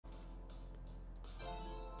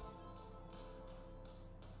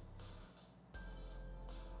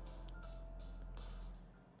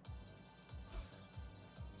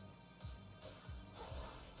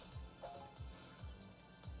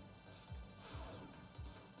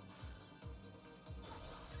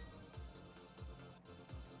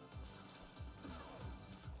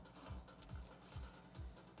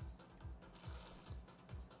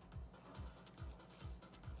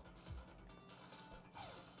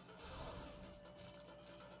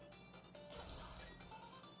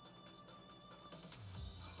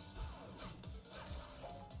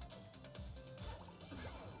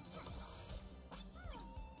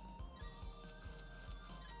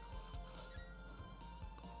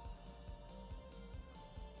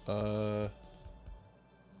Uh.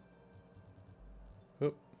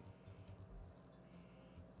 Oop.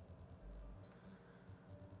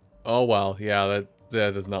 Oh wow, yeah,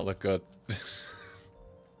 that does not look good.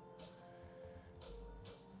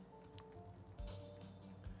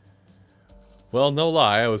 Well, no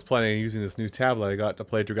lie, I was planning on using this new tablet I got to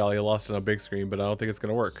play Dragalia Lost on a big screen, but I don't think it's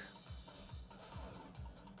gonna work.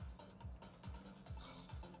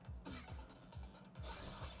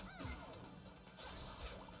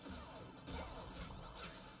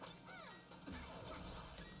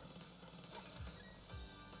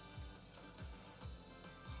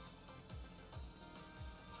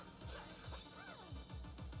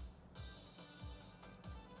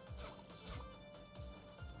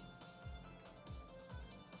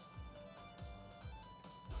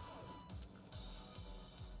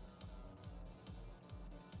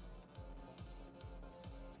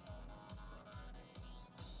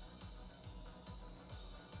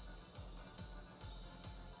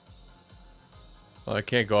 Well, I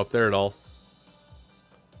can't go up there at all.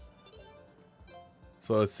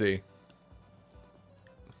 So let's see.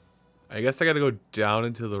 I guess I gotta go down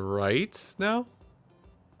and to the right now?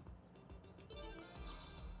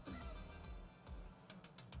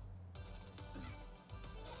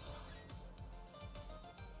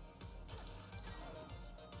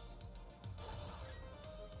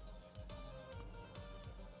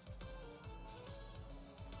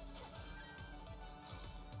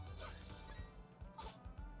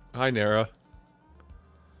 Hi, Nara.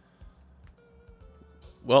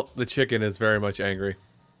 Well, the chicken is very much angry.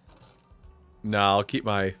 No, I'll keep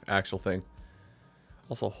my actual thing.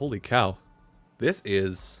 Also, holy cow. This...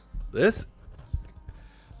 There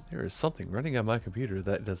is something running on my computer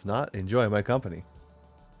that does not enjoy my company.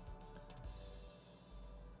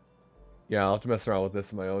 Yeah, I'll have to mess around with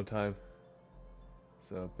this in my own time.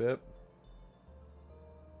 So, bip.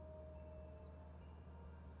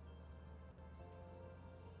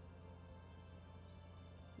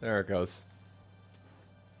 There it goes.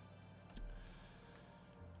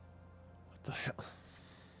 What the hell?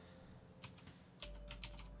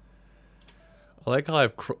 I like how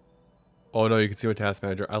I've... Oh no, you can see my task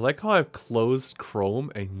manager. I like how I've closed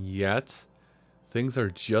Chrome and yet things are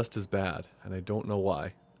just as bad. And I don't know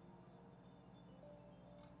why.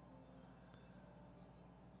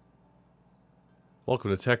 Welcome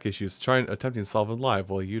to Tech Issues. Attempting to solve them live.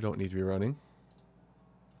 Well, you don't need to be running.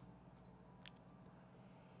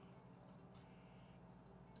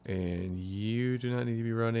 And you do not need to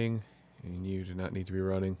be running. And you do not need to be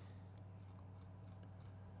running.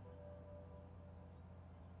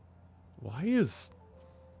 Why is...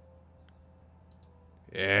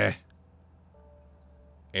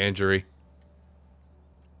 Andrew.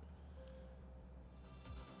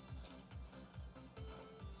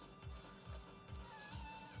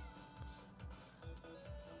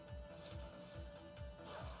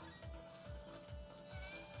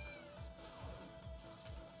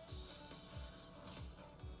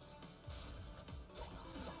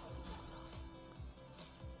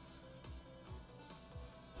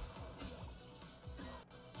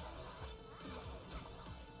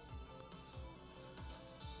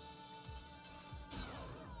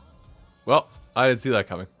 Well, I didn't see that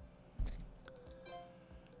coming.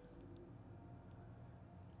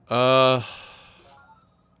 Uh...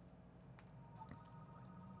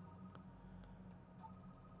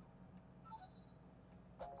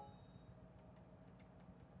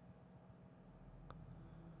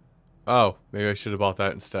 Oh, maybe I should have bought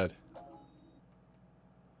that instead.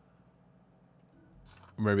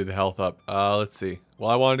 Or maybe the health up. Let's see.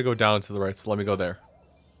 Well, I wanted to go down to the right, so let me go there.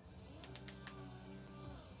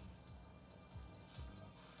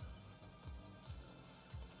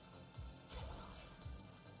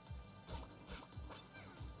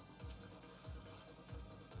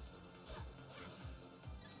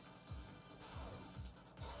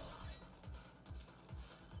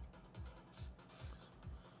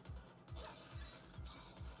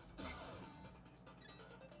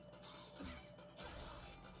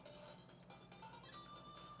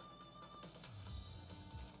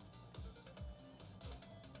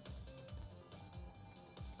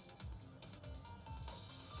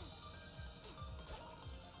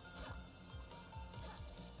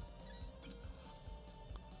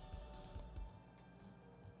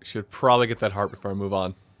 Should probably get that heart before I move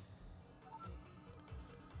on.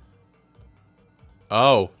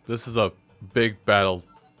 Oh, this is a big battle.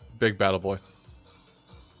 Big battle, boy.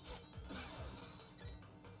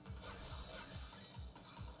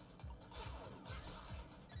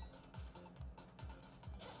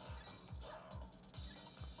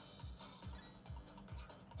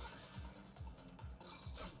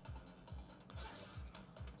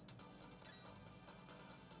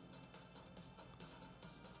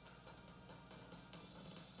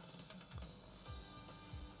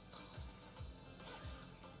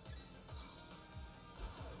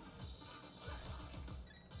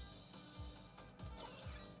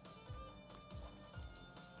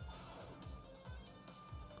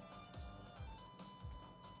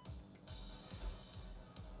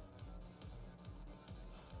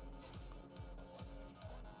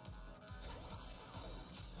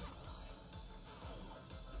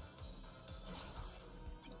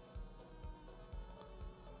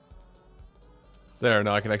 There,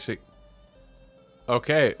 now I can actually...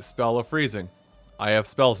 Okay, spell of freezing. I have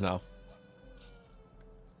spells now.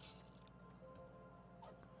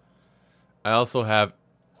 I also have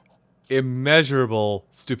immeasurable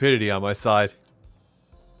stupidity on my side.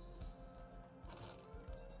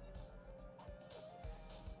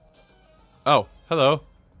 Oh, hello.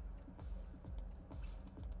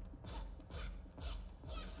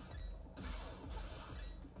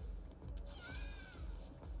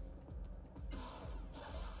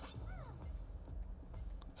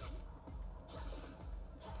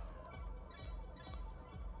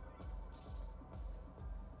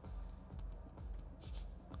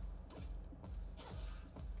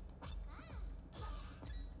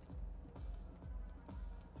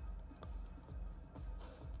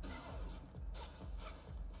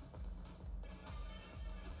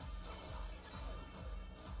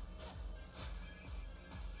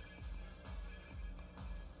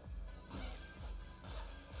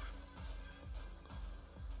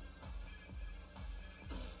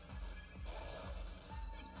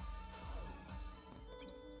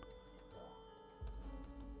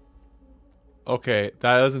 Okay,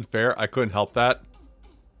 that isn't fair. I couldn't help that.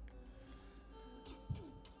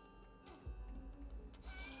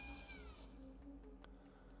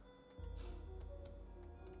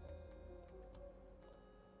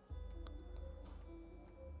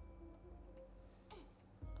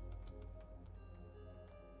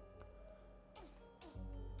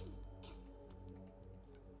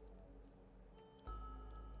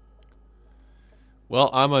 Well,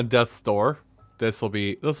 I'm on death's door. This will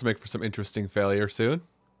make for some interesting failure soon.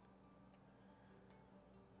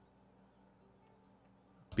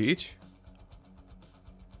 Beach.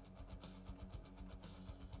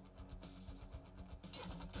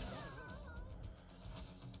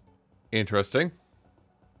 Interesting.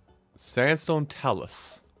 Sandstone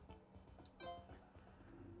talus.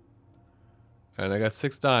 And I got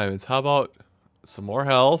 6 diamonds. How about some more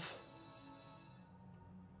health?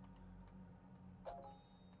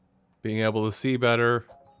 Being able to see better.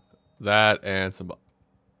 That and some...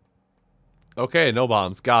 Okay, no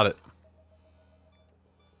bombs. Got it.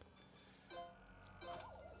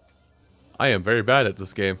 I am very bad at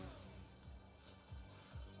this game.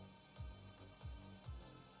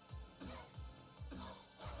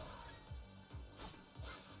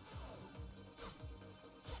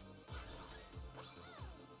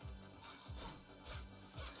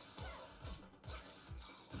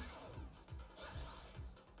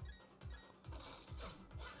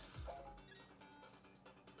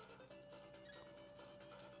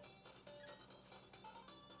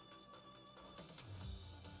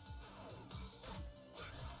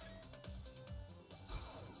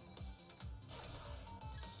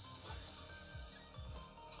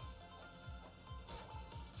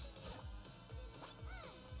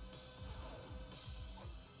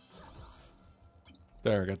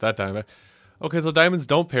 There, I got that diamond. Okay, so diamonds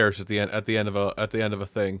don't perish at the end of a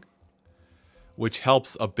thing, which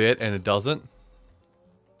helps a bit, and it doesn't.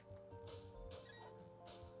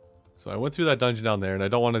 So I went through that dungeon down there, and I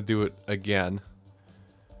don't want to do it again.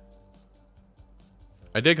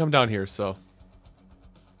 I did come down here, so.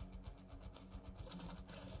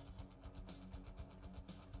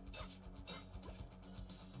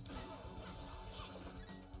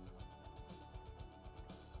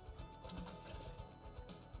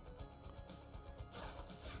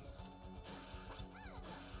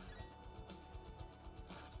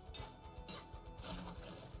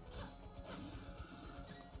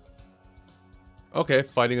 Okay,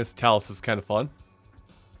 fighting this Talus is kind of fun.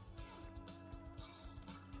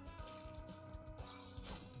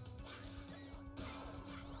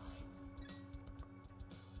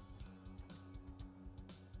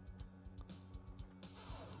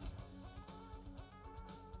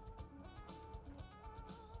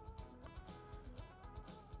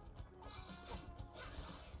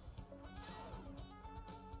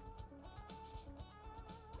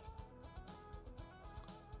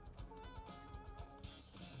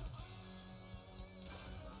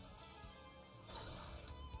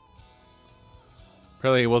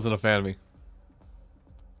 Apparently he wasn't a fan of me.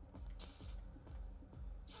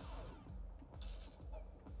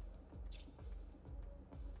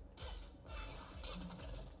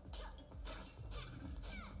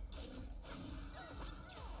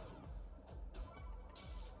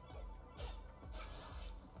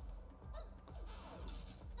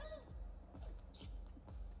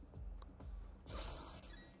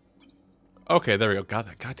 Okay, there we go. Got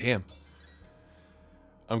that. God damn.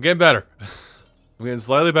 I'm getting better. I'm getting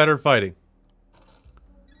slightly better at fighting.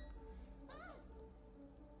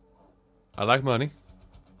 I like money.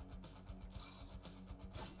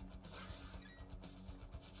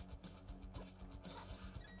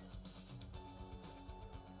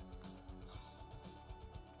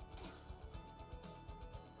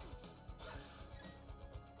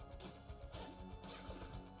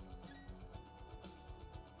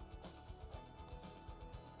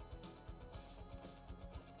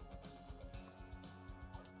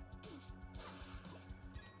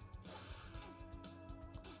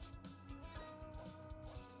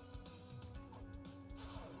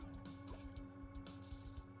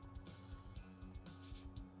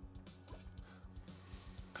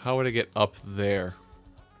 How would I get up there?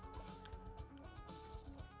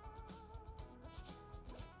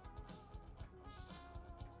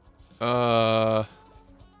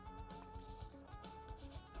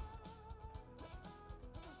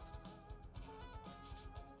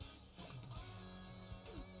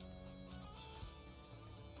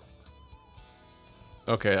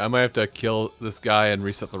 Okay, I might have to kill this guy and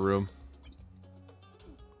reset the room.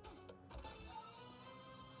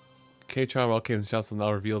 K-Charm, all caves and shops will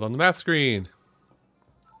now revealed on the map screen.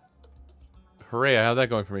 Hooray, I have that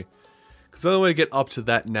going for me. Because the only way to get up to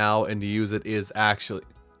that now and to use it is actually...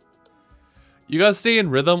 You gotta stay in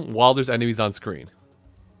rhythm while there's enemies on screen.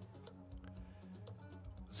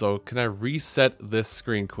 So, can I reset this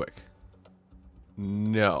screen quick?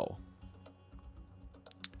 No.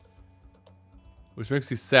 Which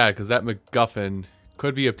makes me sad, because that MacGuffin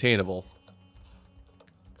could be obtainable.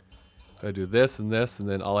 So I do this, and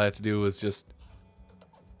then all I have to do is just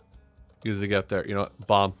use it to get up there. You know what?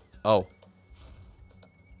 Bomb. Oh.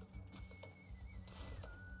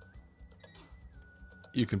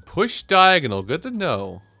 You can push diagonal. Good to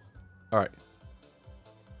know. Alright.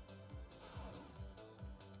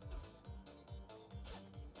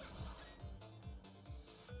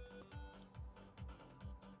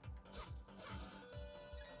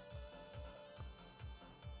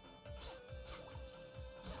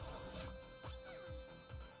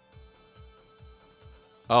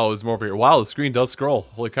 Oh, there's more over here. Wow, the screen does scroll.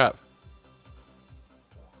 Holy crap.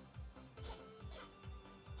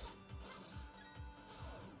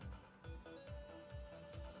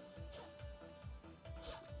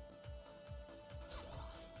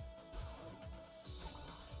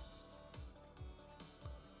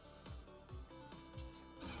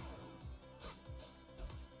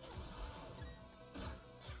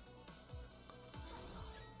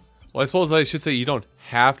 Well, I suppose I should say you don't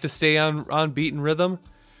have to stay on beat and rhythm,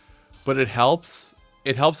 but it helps.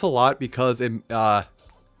 It helps a lot because it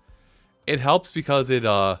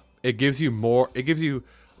gives you more. It gives you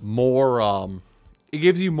more. It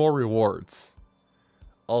gives you more rewards.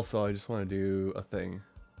 Also, I just want to do a thing.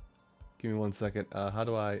 Give me 1 second. How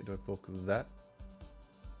do I focus that?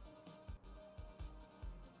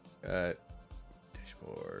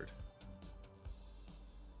 Dashboard.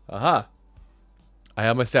 Aha. I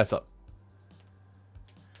have my stats up.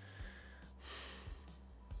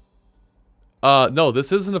 No,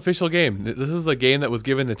 this is an official game. This is a game that was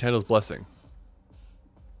given Nintendo's blessing.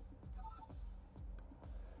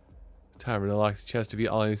 Timer to unlock the chest to beat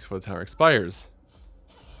all enemies before the timer expires.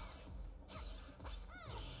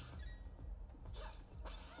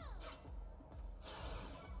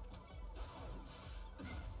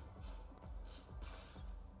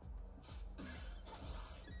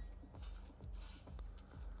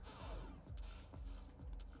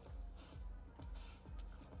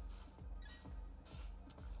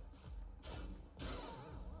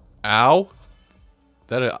 Ow.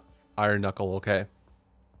 That iron knuckle, okay.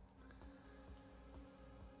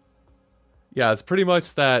 Yeah, it's pretty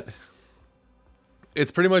much that.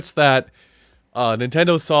 It's pretty much that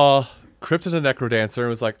Nintendo saw Crypt of the Necrodancer and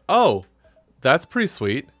was like, oh, that's pretty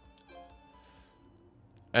sweet.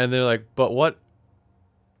 And they're like, but what?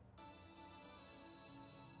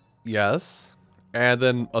 Yes. And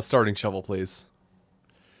then a starting shovel, please.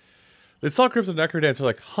 They saw Crypt of the Necrodancer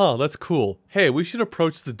like, huh, that's cool. Hey, we should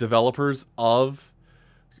approach the developers of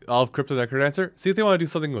Crypt of the Necrodancer. See if they want to do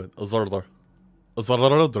something with Zeldorado,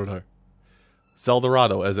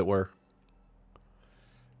 as it were.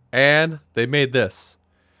 And they made this.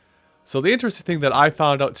 So the interesting thing that I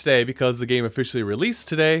found out today, because the game officially released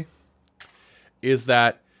today, is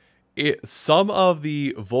that some of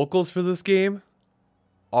the vocals for this game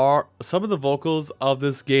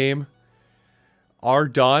are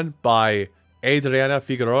done by Adriana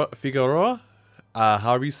Figueroa,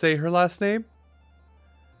 however you say her last name,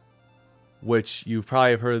 which you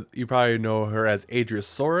probably know her as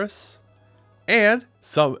Adriosaurus. And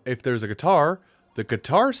if there's a guitar, the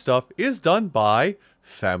guitar stuff is done by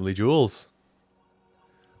Family Jewels,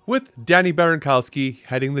 with Danny Barankowski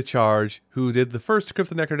heading the charge, who did the first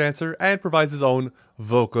Crypt of the Necrodancer and provides his own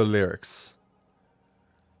vocal lyrics.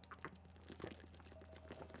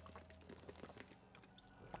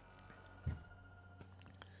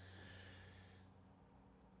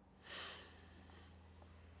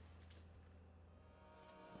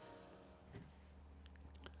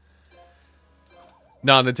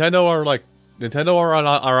 Now, Nintendo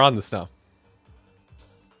are on this now.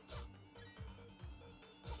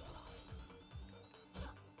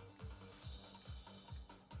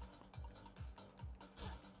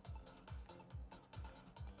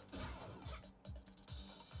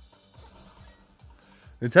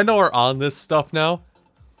 Nintendo are on this stuff now.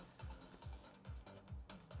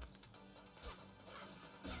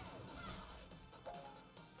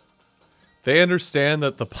 They understand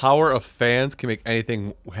that the power of fans can make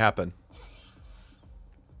anything happen.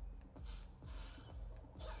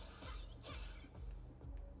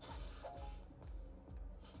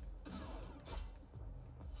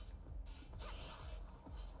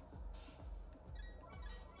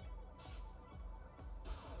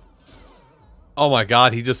 Oh my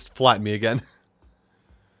god, he just flattened me again.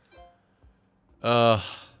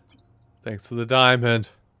 Thanks for the diamond.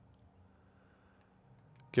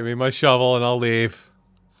 Give me my shovel and I'll leave.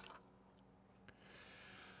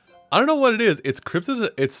 I don't know what it is. It's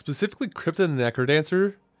specifically Cryptid the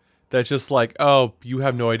Necrodancer that's just like, oh, you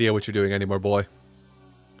have no idea what you're doing anymore, boy.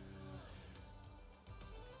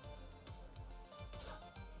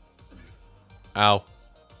 Ow.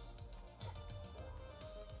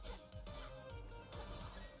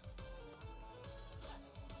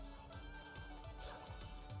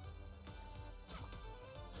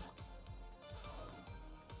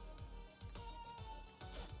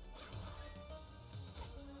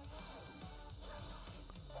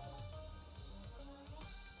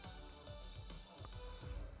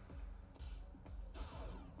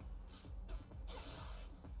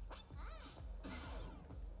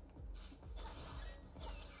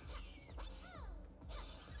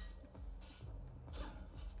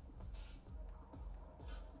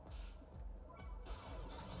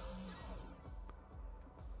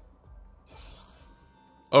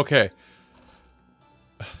 Okay.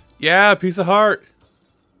 Yeah, piece of heart.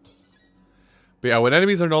 But yeah, when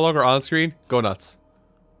enemies are no longer on screen, go nuts.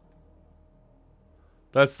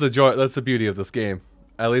 That's the joy. That's the beauty of this game.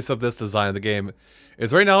 At least of this design of the game.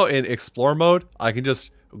 Is right now in explore mode, I can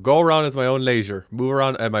just go around at my own leisure. Move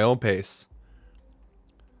around at my own pace.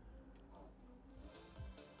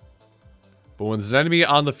 But when there's an enemy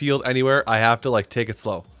on the field anywhere, I have to like take it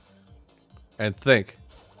slow. And think.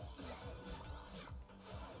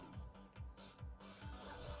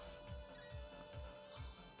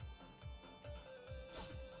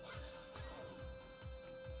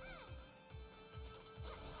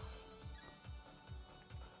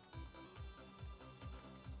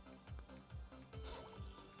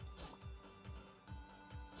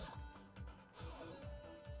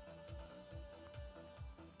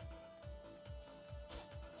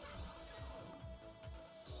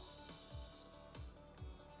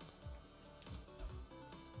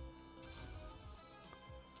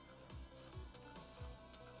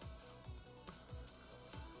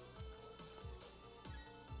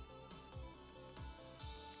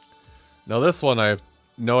 Now this one, I have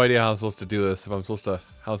no idea how I'm supposed to do this. If I'm supposed to,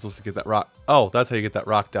 how I'm supposed to get that rock. Oh, that's how you get that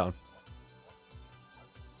rock down.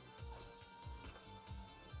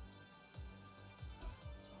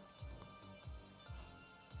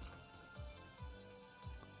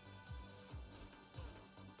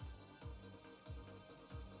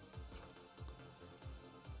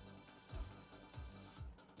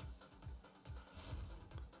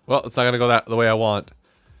 Well, it's not gonna go the way I want,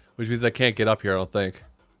 which means I can't get up here, I don't think.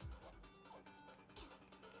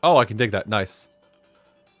 Oh, I can dig that. Nice.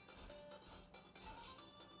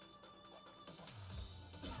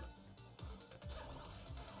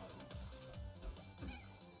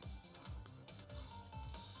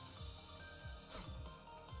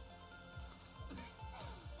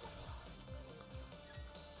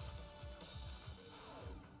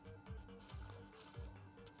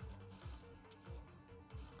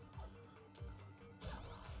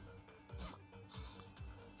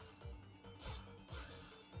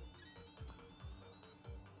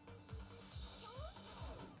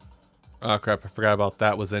 Oh crap, I forgot about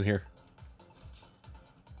that was in here.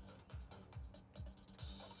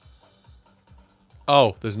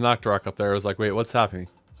 Oh, there's Nocturok up there. I was like, wait, what's happening?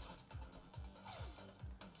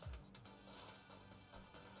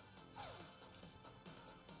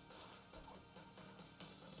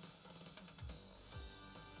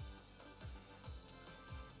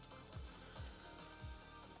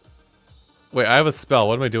 Wait, I have a spell.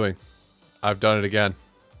 What am I doing? I've done it again.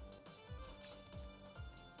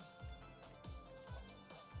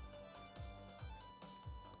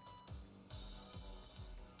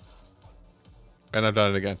 And I've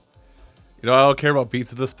done it again. You know, I don't care about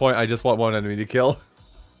beats at this point. I just want one enemy to kill.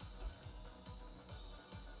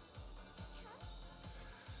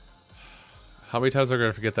 How many times am I going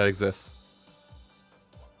to forget that exists?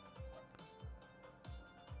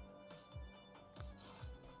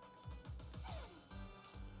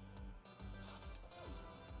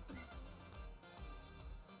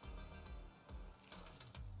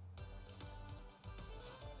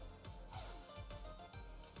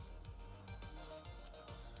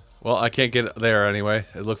 Well, I can't get there anyway,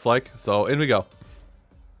 it looks like. So, in we go.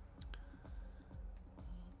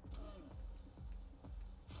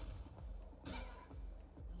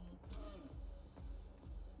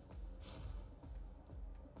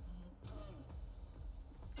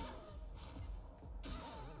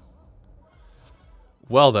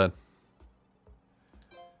 Well then.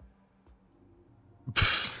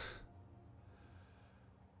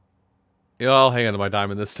 Yeah, I'll hang on to my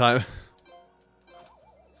diamond this time.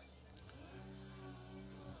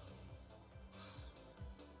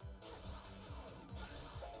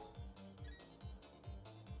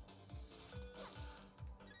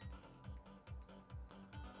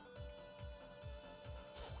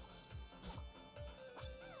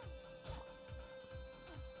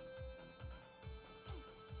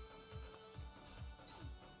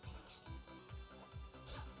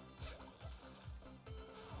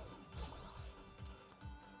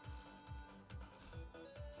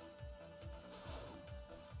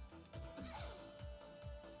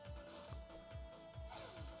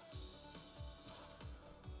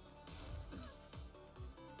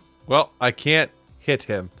 Well, I can't hit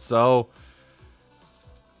him, so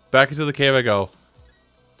back into the cave I go.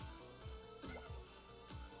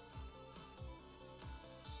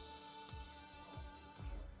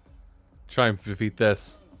 Try and defeat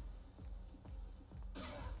this.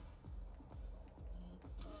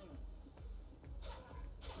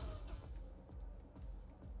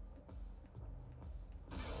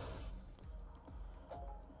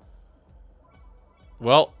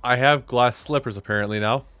 Well, I have glass slippers apparently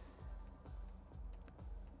now.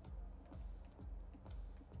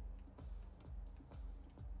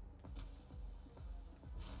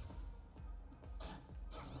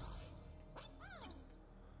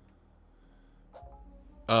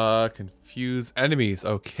 Confuse enemies.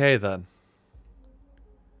 Okay, then.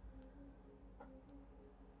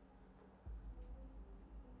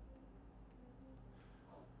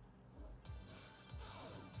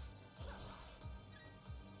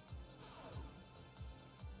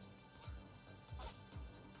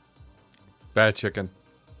 Bad chicken.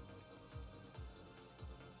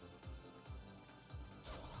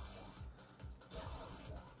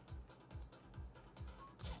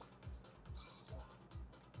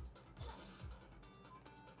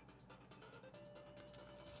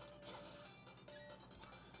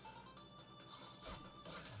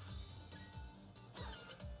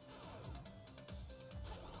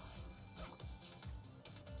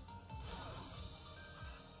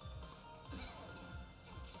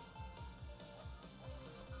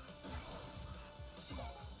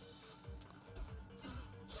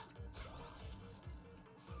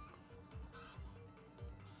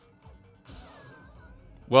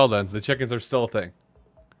 Well then, the chickens are still a thing.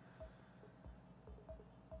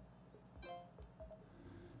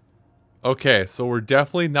 Okay, so we're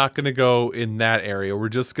definitely not going to go in that area. We're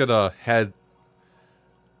just going to head...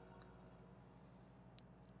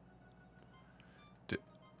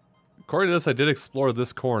 According to this, I did explore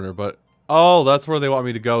this corner, but... Oh, that's where they want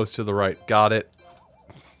me to go, is to the right. Got it.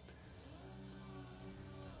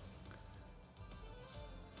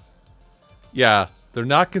 Yeah, they're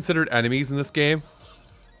not considered enemies in this game.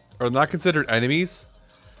 Or not considered enemies.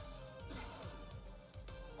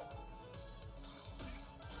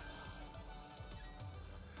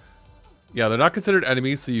 Yeah, they're not considered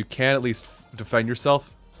enemies, so you can at least defend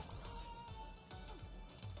yourself.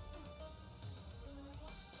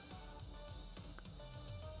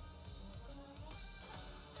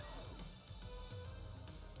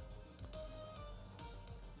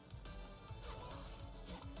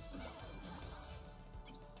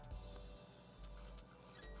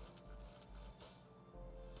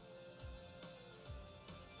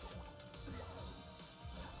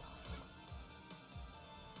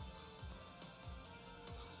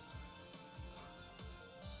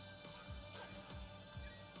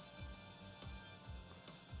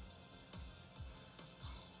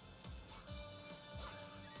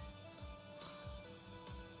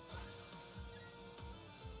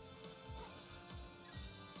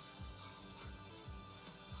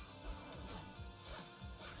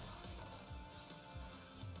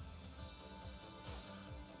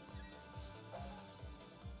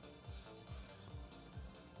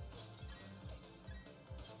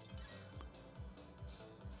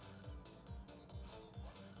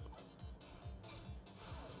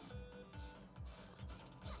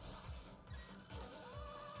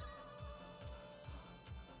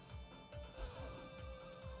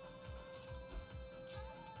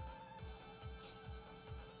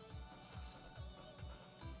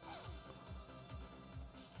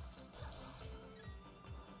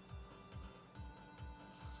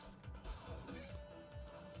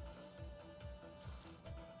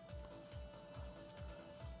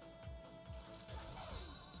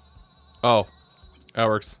 Oh, that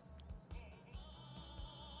works.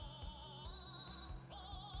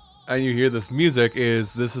 And you hear this music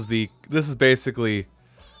this is basically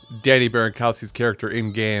Danny Barankowski's character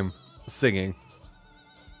in game singing.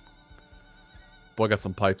 Boy, I got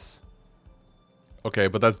some pipes. Okay,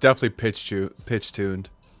 but that's definitely pitch tuned.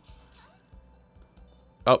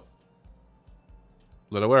 Oh,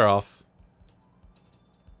 let it wear off.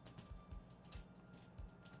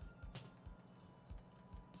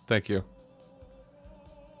 Thank you.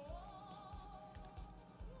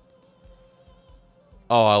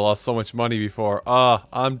 Oh, I lost so much money before. Ah,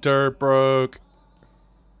 I'm dirt broke.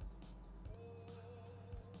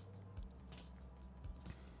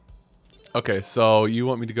 Okay, so you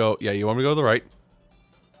want me to go... Yeah, you want me to go to the right.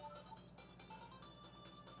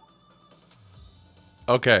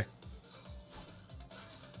 Okay.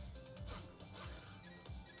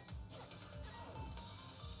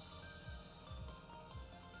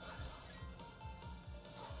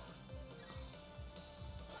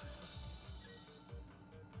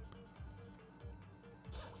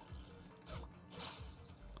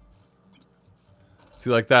 See,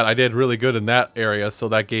 like that, I did really good in that area, so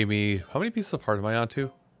that gave me... How many pieces of heart am I on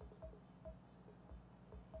to?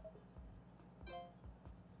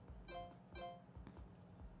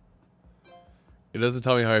 It doesn't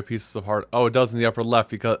tell me how many pieces of heart... Oh, it does in the upper left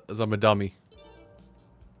because I'm a dummy.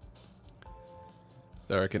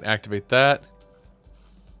 There, I can activate that.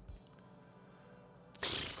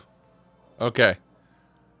 Okay.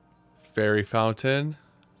 Fairy Fountain.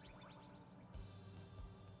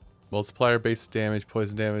 Multiplier, base damage,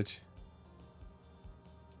 poison damage.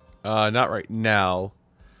 Not right now.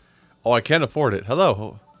 Oh, I can't afford it.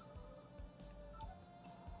 Hello.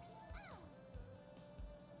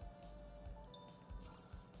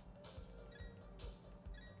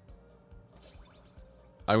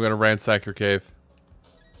 I'm gonna ransack your cave.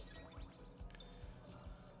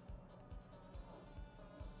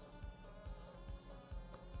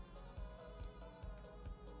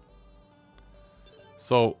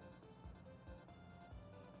 So...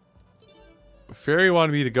 Fairy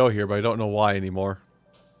wanted me to go here, but I don't know why anymore.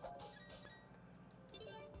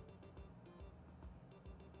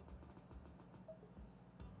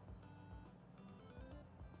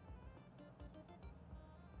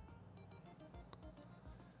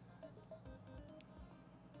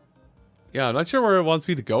 Yeah, I'm not sure where it wants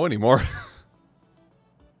me to go anymore.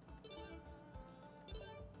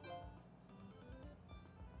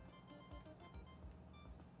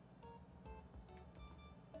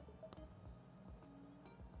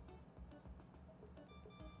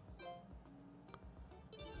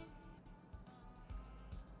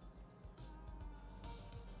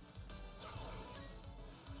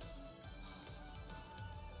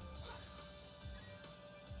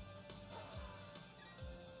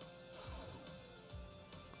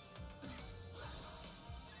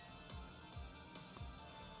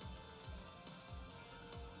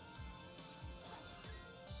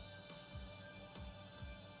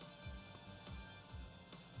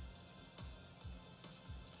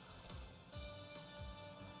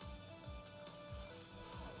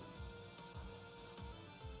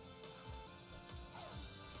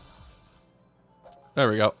 There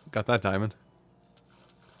we go. Got that diamond.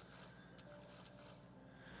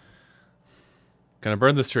 Can I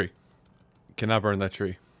burn this tree? Cannot burn that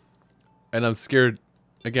tree. And I'm scared.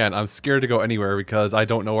 Again, I'm scared to go anywhere because I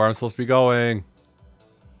don't know where I'm supposed to be going.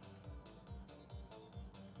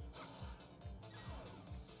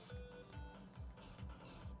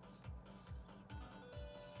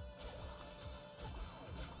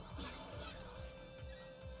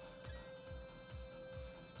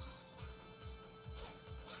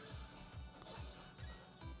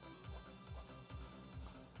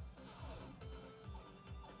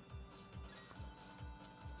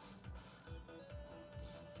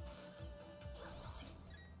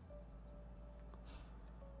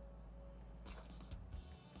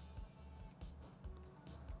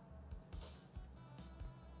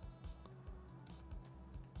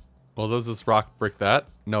 Well, does this rock break that?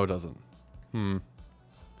 No, it doesn't. Hmm.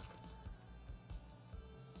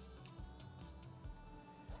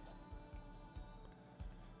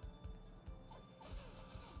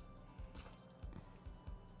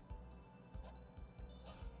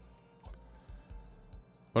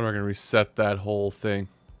 When am I going to reset that whole thing?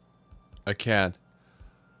 I can.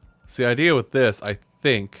 See, the idea with this, I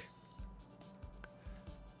think,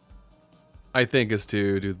 is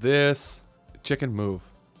to do this. Chicken, move.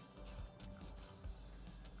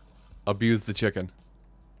 Abuse the chicken.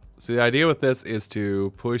 So the idea with this is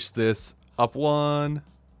to push this up one.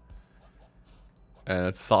 And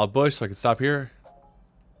it's a solid bush, so I can stop here.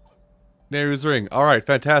 Neru's ring. Alright,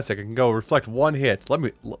 fantastic. I can go reflect one hit. Let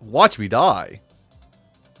me... watch me die.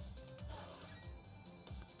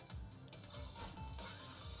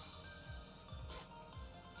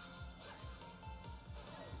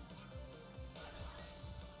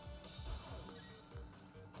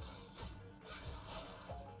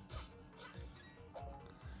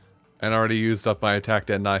 And I already used up my attack,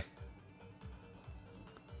 didn't I?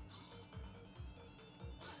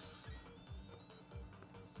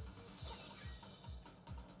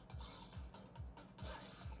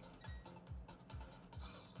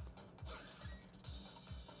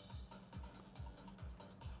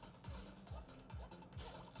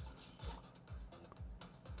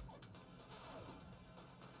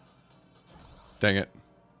 Dang it.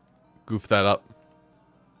 Goof that up.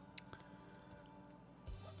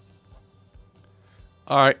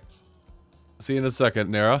 Alright. See you in a second,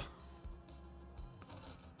 Nera.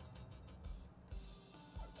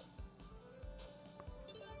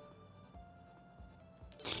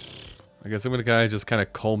 I guess I'm gonna just kind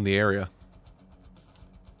of comb the area.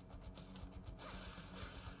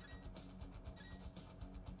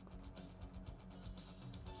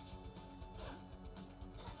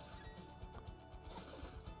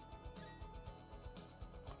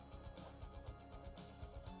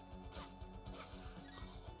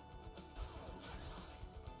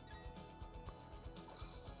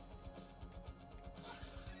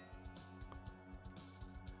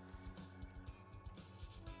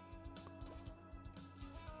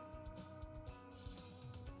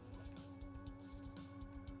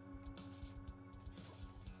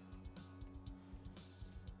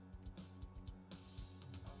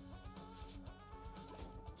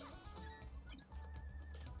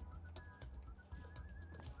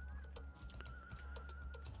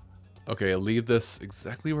 Okay, I'll leave this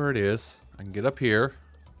exactly where it is. I can get up here.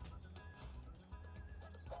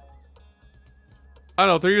 I don't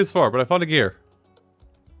know what they're used for, but I found a gear.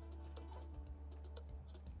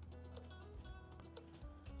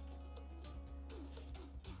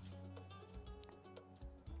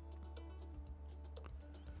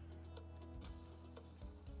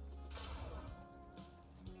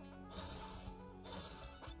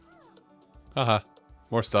 Haha.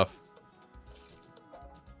 More stuff.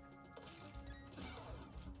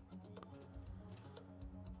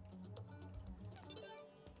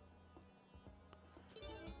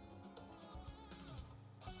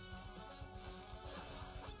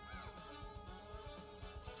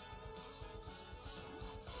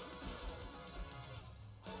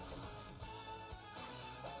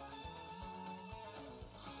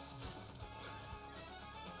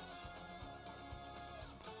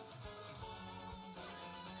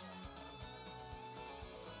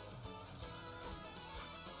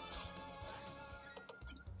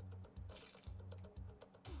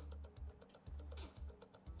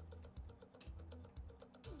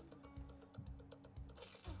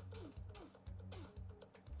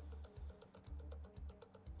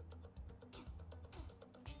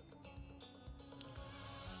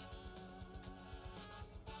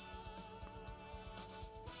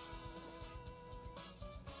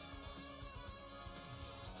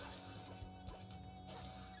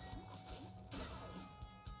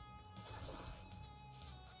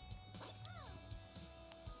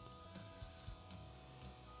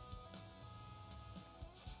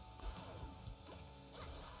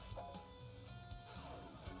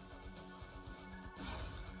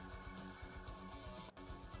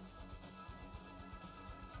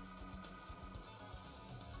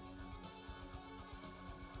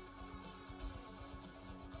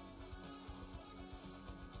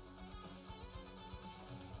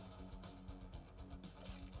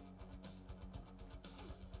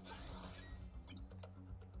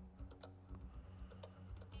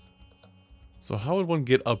 So how would one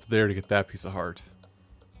get up there to get that piece of heart?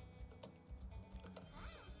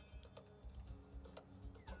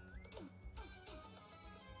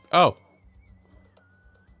 Oh.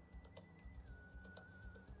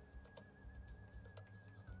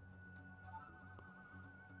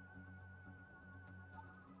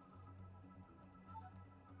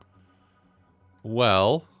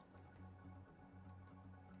 Well.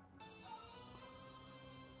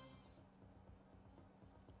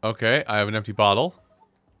 Okay, I have an empty bottle.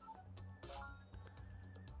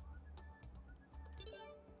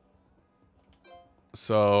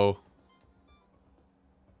 So...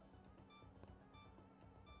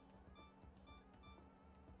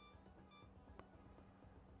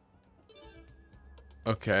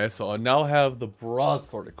 okay, so I now have the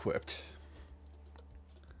broadsword equipped.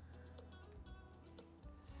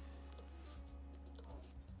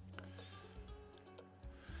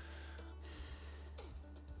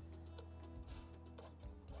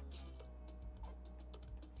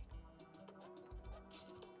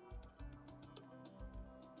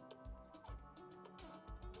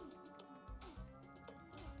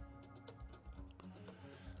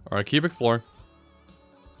 Alright, keep exploring.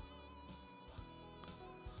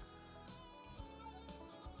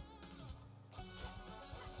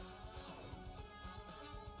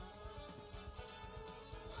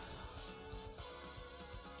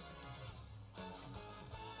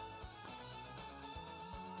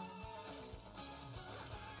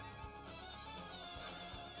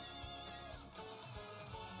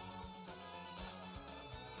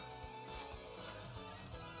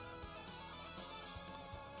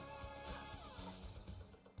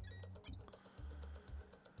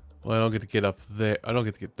 Well, I don't get to get up there. I don't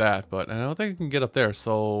get to get that, but I don't think I can get up there.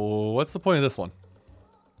 So, what's the point of this one?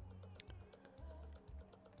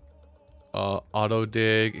 Auto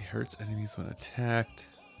dig. It hurts enemies when attacked.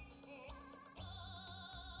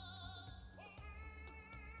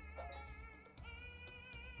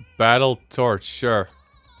 Battle torch, sure.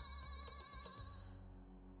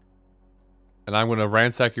 And I'm gonna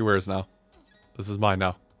ransack your wares now. This is mine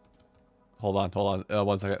now. Hold on.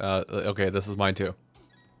 1 second. Okay, this is mine too.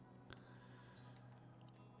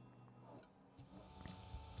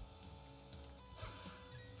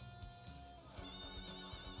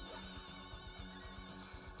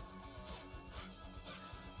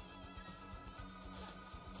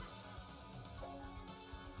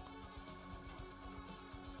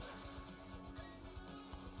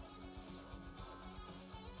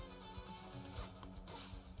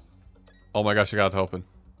 Oh my gosh, I got it open.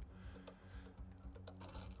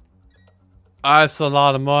 That's a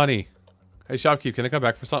lot of money. Hey, shopkeep, can I come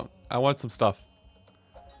back for something? I want some stuff.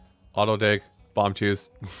 Auto dig, bomb choose.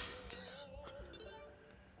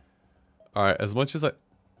 Alright, as much as I...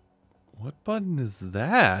 What button is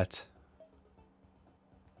that?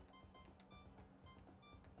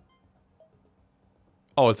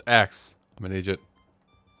 Oh, it's X. I'm an idiot.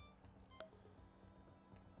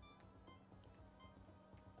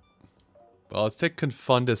 Well, let's take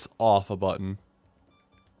Confundus off a button.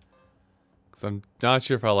 Because I'm not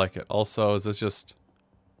sure if I like it. Also, is this just...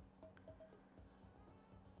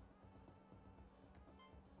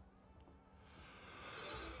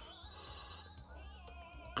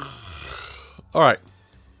 Alright.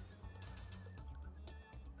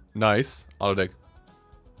 Nice. Auto dig.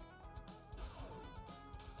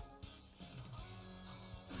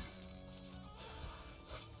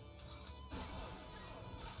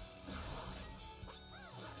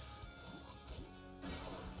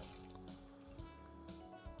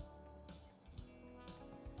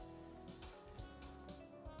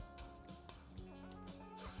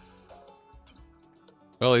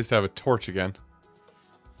 Well, at least I have a torch again.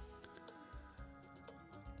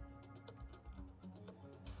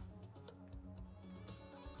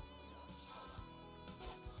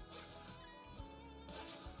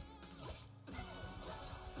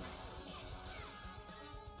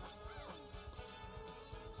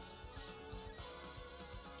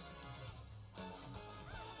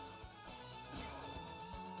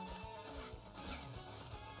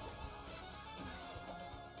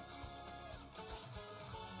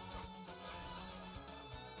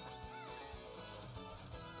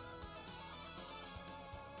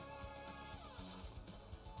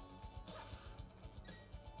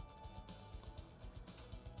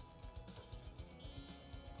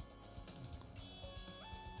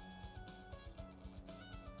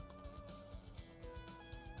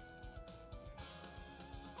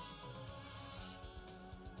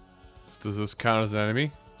 Does this count as an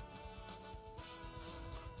enemy?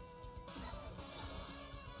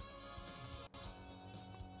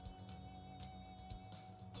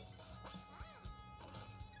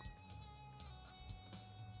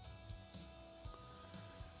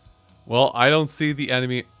 Well, I don't see the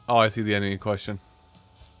enemy. Oh, I see the enemy in question.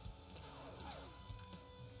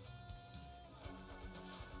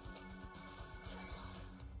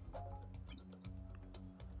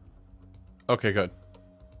 Okay, good.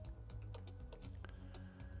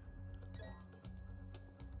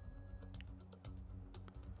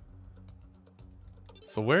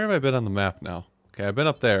 So where have I been on the map now? Okay, I've been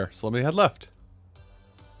up there, so let me head left.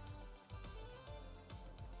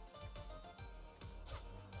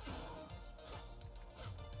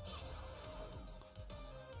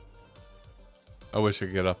 I wish I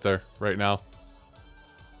could get up there right now.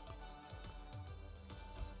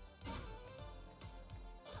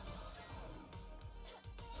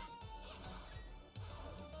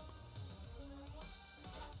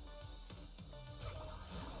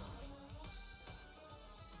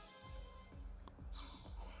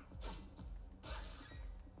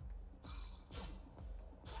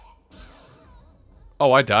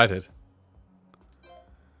 Oh, I died it.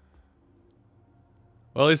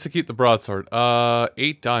 Well, at least to keep the broadsword.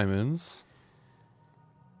 8 diamonds.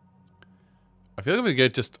 I feel like I'm gonna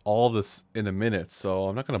get just all this in a minute, so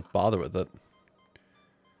I'm not gonna bother with it.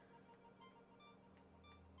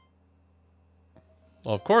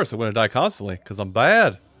 Well, of course, I'm gonna die constantly, because I'm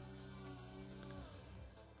bad.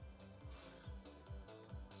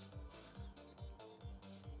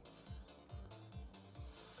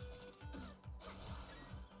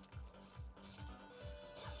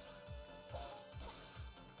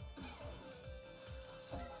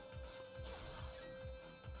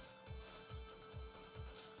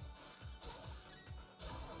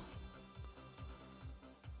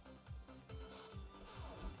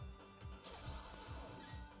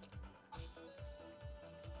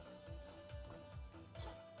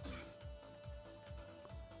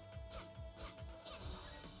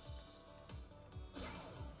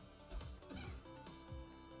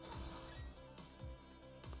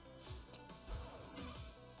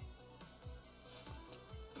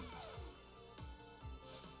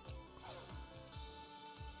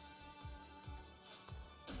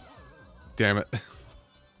 Damn it.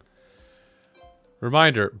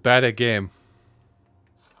 Reminder, bad at game.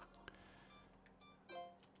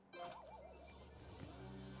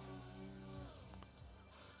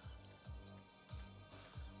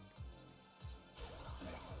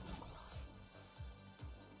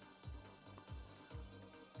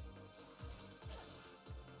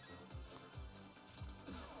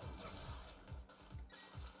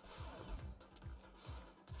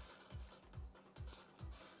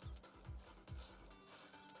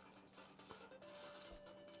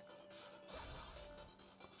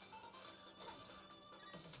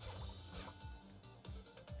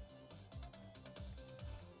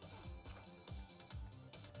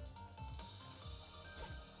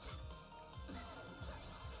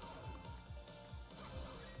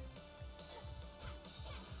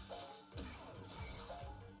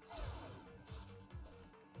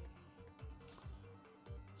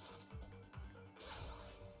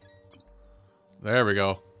 There we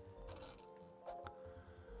go.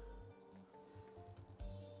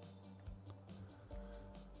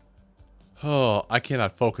 Oh, I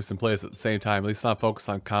cannot focus and play this at the same time. At least not focus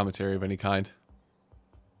on commentary of any kind.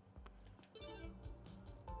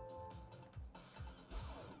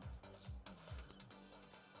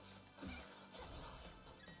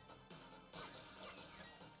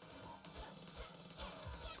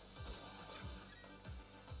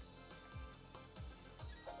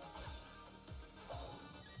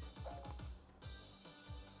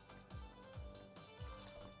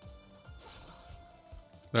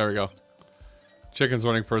 There we go. Chicken's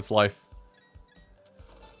running for its life.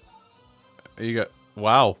 You got...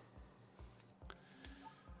 Wow.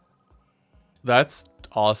 That's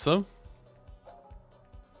awesome.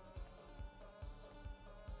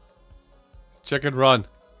 Chicken, run.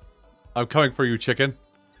 I'm coming for you, chicken.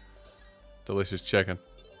 Delicious chicken.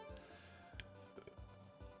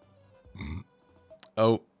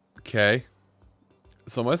 Okay.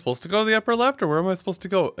 So am I supposed to go to the upper left, or where am I supposed to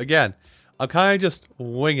go? Again, I'm kind of just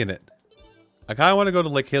winging it. I kind of want to go to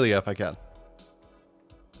Lake Hylia if I can.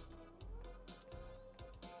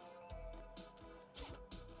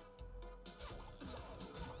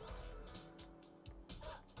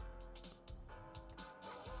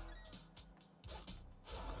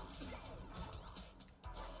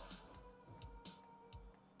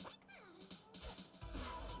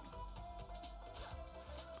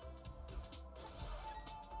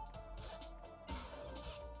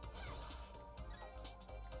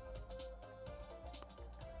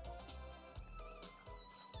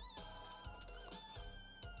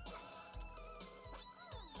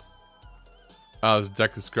 Oh, there's a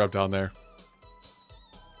deck of scrub down there.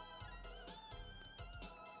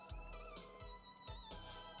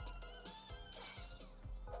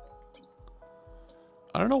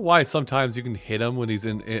 I don't know why sometimes you can hit him when he's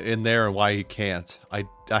in there and why he can't. I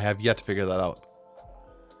have yet to figure that out.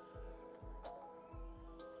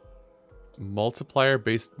 Multiplier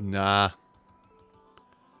based... Nah.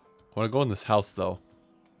 I want to go in this house, though.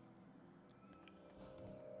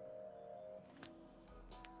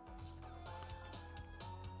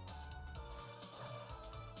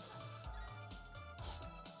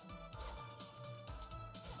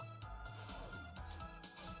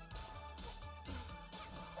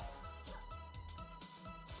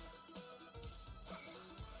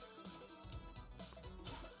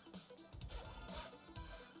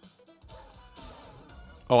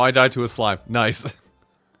 Oh, I died to a slime. Nice.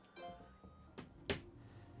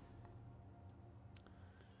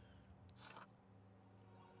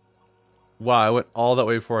 Wow, I went all that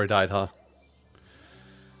way before I died, huh?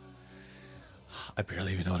 I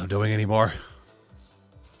barely even know what I'm doing anymore.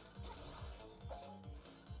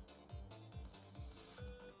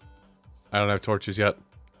 I don't have torches yet.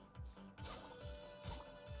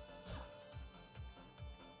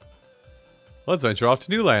 Let's venture off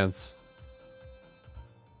to new lands.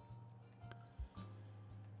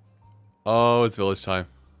 Oh, it's village time.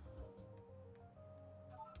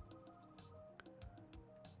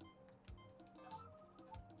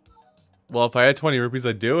 Well, if I had 20 rupees,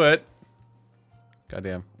 I'd do it.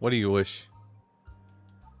 Goddamn. What do you wish?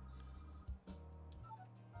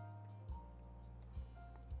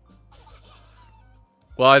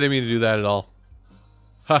 Well, I didn't mean to do that at all.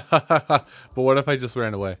 Ha ha ha ha. But what if I just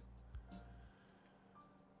ran away?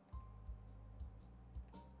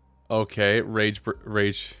 Okay, rage.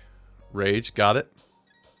 Got it.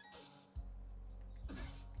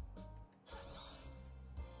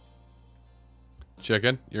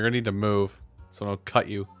 Chicken, you're gonna need to move, so I'll cut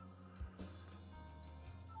you.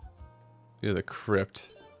 You're the crypt.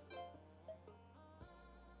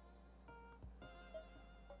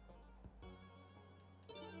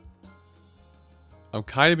 I'm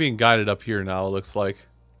kind of being guided up here now, it looks like.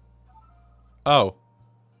 Oh.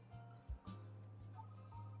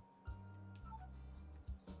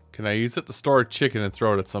 Can I use it to store a chicken and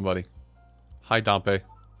throw it at somebody? Hi, Dompe.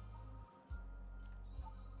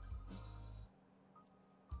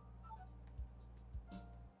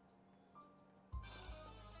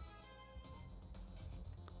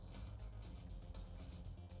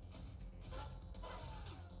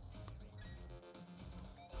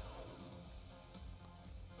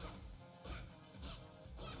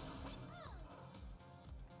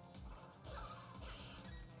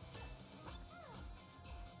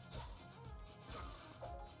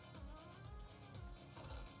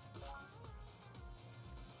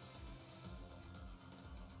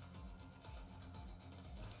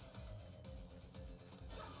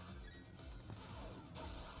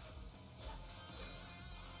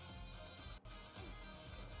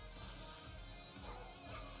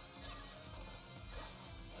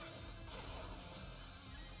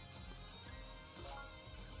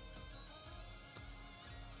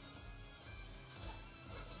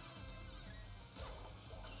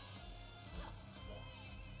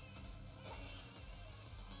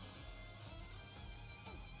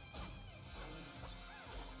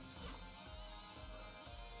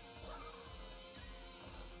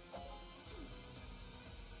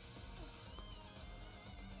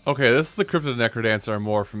 Okay, this is the Crypt of the Necrodancer I'm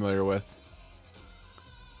more familiar with.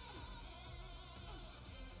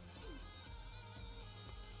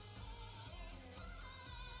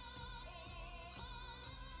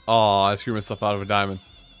 Aw, I screwed myself out of a diamond.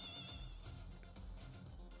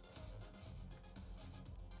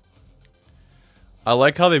 I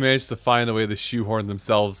like how they managed to find a way to shoehorn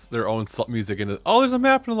themselves, their own music into... Oh, there's a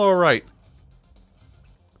map in the lower right.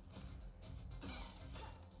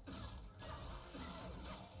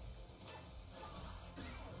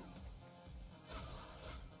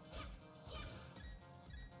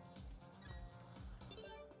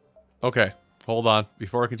 Okay, hold on.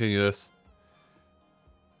 Before I continue this.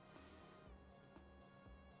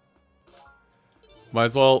 Might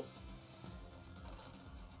as well...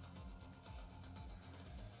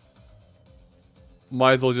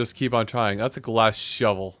 Might as well just keep on trying. That's a glass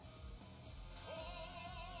shovel.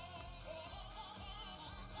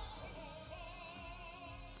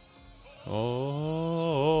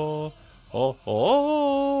 Oh, oh,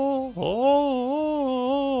 oh, oh.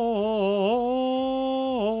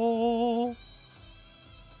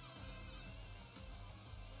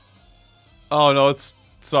 Oh no, it's...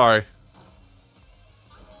 Sorry.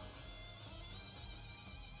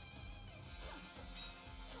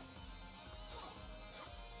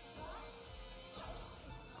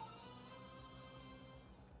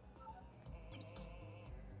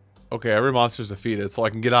 Okay, every monster's defeated, so I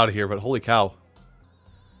can get out of here, but holy cow.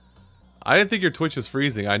 I didn't think your Twitch was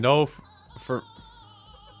freezing. I know for...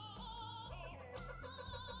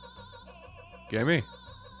 Gimme.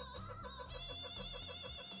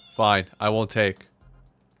 Fine, I won't take.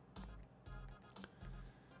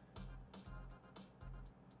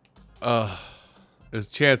 There's a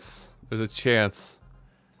chance. There's a chance.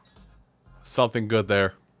 Something good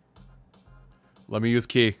there. Let me use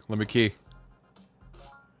key. Let me key.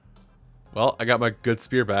 Well, I got my good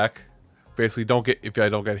spear back. Basically, if I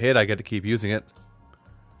don't get hit, I get to keep using it.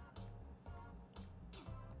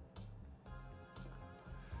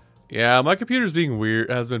 Yeah, my computer's being weird.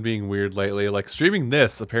 Has been being weird lately. Like streaming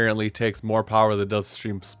this apparently takes more power than it does to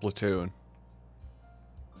stream Splatoon.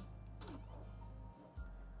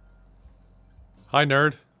 Hi,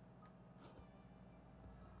 nerd.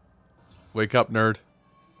 Wake up, nerd.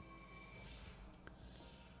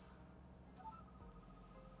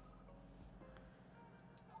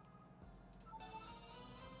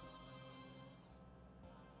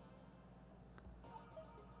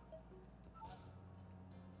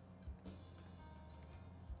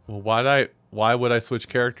 Well, why would I switch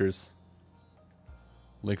characters?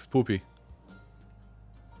 Link's poopy.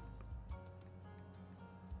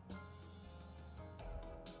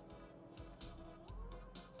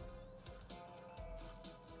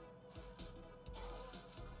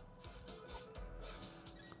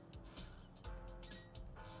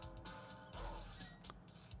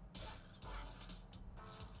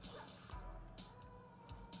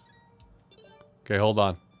 Okay, hold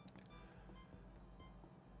on.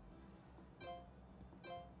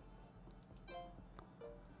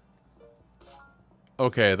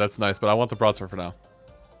 Okay, that's nice, but I want the broadsword for now.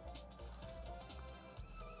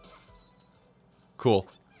 Cool.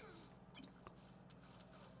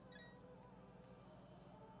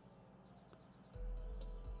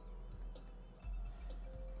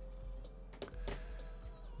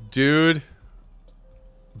 Dude,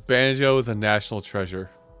 Banjo is a national treasure.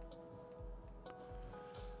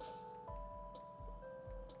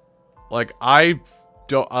 Like, I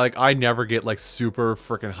never get, like, super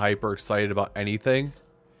freaking hyper excited about anything.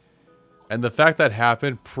 And the fact that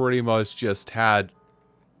happened pretty much just had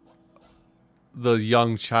the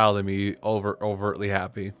young child in me overtly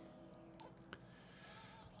happy.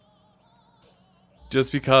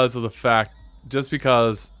 Just because the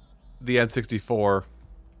N64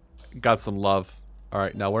 got some love.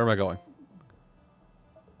 Alright, now where am I going?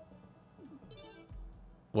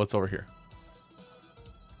 What's over here?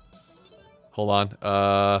 Hold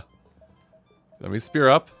on. Let me spear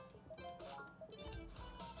up.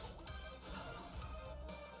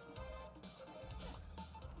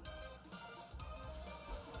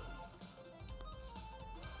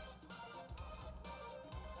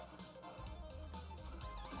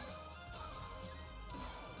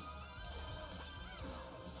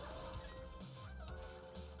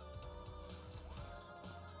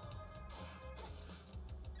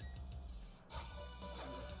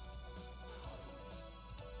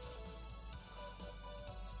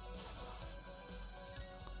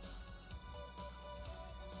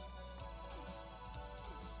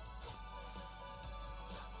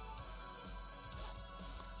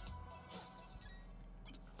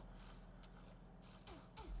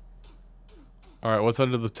 Alright, what's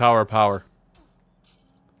under the Tower of Power?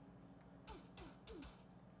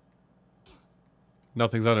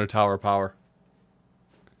 Nothing's under Tower of Power.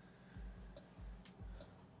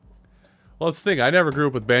 Well, that's the thing. I never grew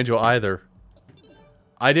up with Banjo either.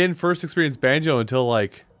 I didn't first experience Banjo until,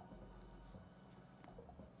 like...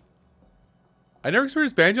 I never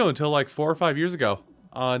experienced Banjo until, like, 4 or 5 years ago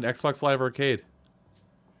on Xbox Live Arcade.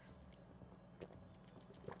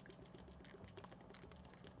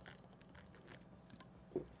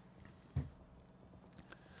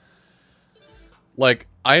 Like,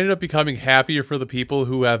 I ended up becoming happier for the people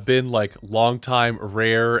who have been, like, longtime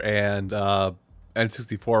Rare and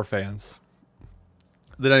N64 fans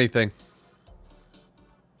than anything.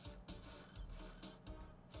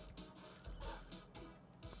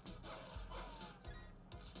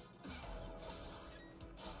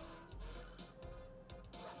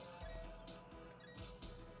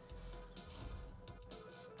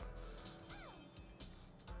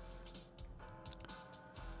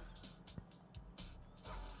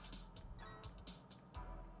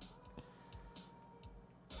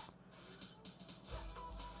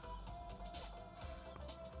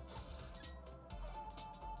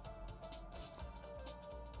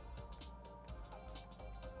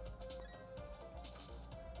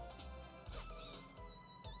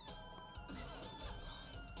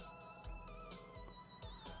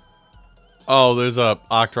 Oh, there's a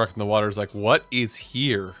Octorok in the water. It's like, what is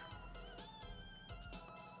here?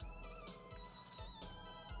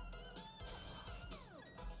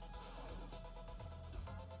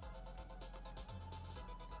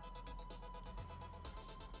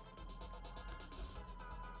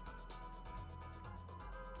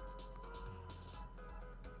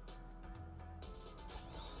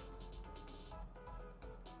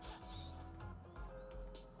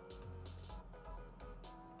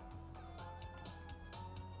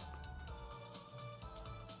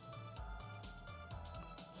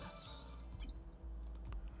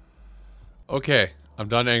 Okay, I'm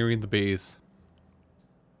done angering the bees.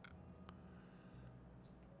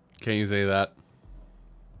 Can't use any of that.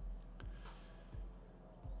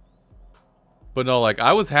 But no, like,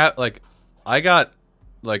 I was I got,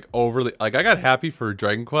 like, overly, like, I got happy for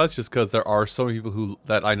Dragon Quest just because there are so many people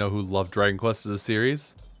that I know who love Dragon Quest as a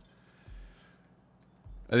series.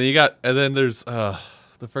 And then there's, the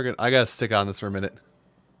friggin', I gotta stick on this for a minute.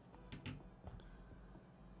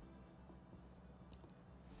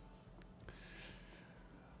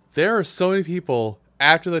 There are so many people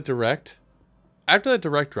after the direct after that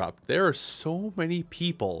direct drop, there are so many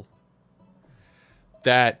people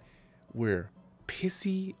that were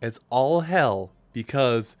pissy as all hell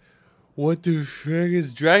because what the frick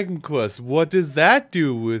is Dragon Quest? What does that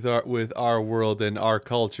do with our world and our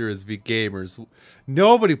culture as gamers?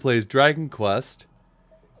 Nobody plays Dragon Quest.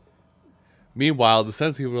 Meanwhile, the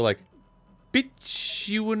Sense people were like, bitch,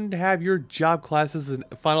 you wouldn't have your job classes in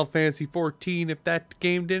Final Fantasy XIV if that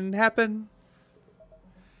game didn't happen.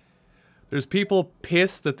 There's people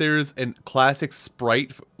pissed that there's a classic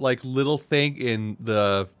sprite, like, little thing in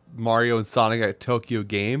the Mario and Sonic at Tokyo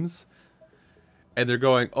Games. And they're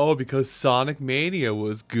going, oh, because Sonic Mania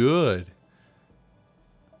was good.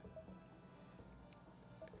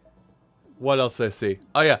 What else did I see?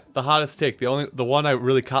 Oh yeah, the hottest take. The only one I've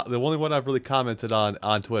really commented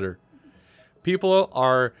on Twitter. People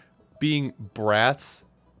are being brats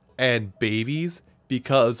and babies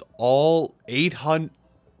because all 800,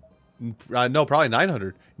 no, probably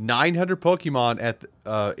 900 Pokemon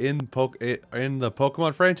in the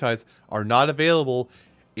Pokemon franchise are not available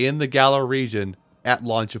in the Galar region at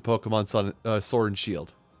launch of Pokemon Sword and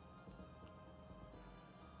Shield.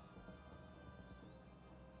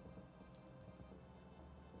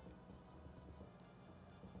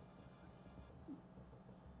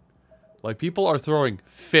 Like, people are throwing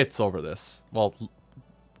fits over this. Well,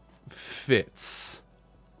 fits.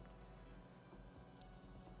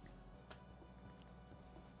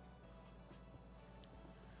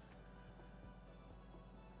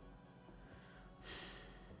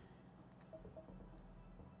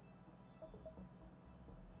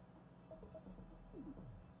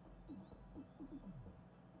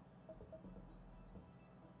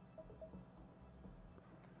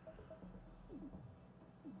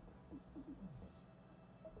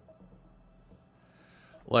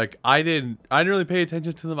 Like, I didn't really pay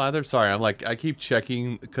attention to them either. Sorry, I keep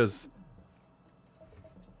checking because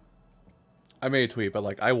I made a tweet, but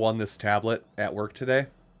like, I won this tablet at work today.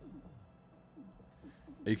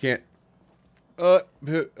 You can't, okay,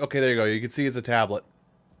 there you go. You can see it's a tablet.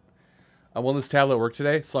 I won this tablet at work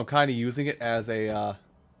today, so I'm kind of using it as a,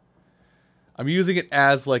 I'm using it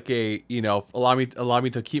as like a, you know, allow me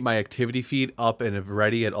to keep my activity feed up and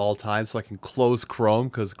ready at all times so I can close Chrome,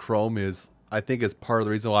 because Chrome is, I think, is part of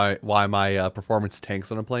the reason why my performance tanks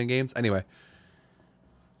when I'm playing games. Anyway.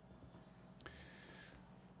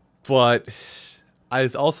 But I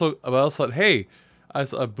also thought, hey, I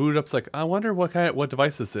booted up, it's like, I wonder what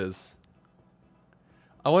device this is.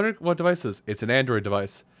 I wonder what device this is. It's an Android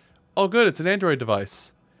device. Oh good, it's an Android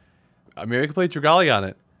device. Maybe I can play Dragalia on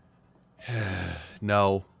it.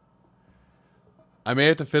 No. I may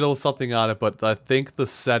have to fiddle with something on it, but I think the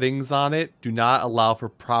settings on it do not allow for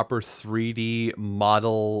proper 3D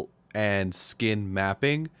model and skin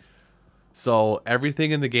mapping. So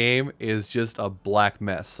everything in the game is just a black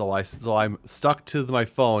mess. So I'm stuck to my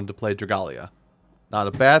phone to play Dragalia. Not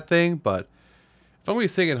a bad thing, but if I'm going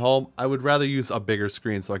to be sitting at home, I would rather use a bigger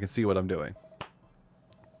screen so I can see what I'm doing.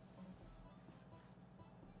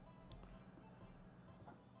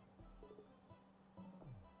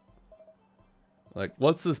 Like,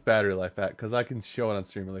 what's this battery life at? Because I can show it on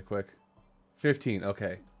stream really quick. 15,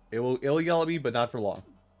 okay. It'll yell at me, but not for long.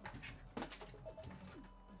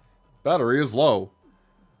 Battery is low.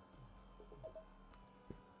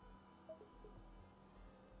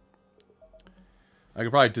 I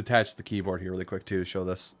could probably detach the keyboard here really quick too to show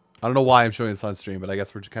this. I don't know why I'm showing this on stream, but I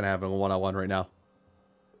guess we're just kind of having a one-on-one right now.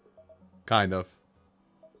 Kind of.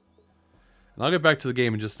 And I'll get back to the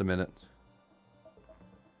game in just a minute.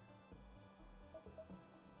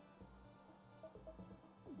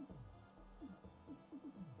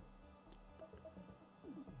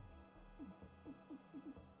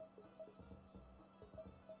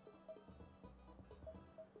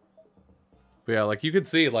 But yeah, like you can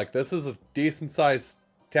see, like this is a decent sized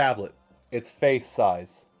tablet. It's face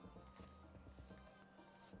size.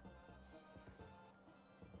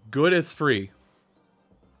 Good as free.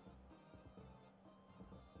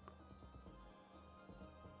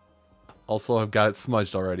 Also, I've got it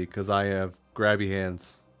smudged already because I have grabby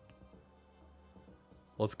hands.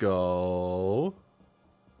 Let's go.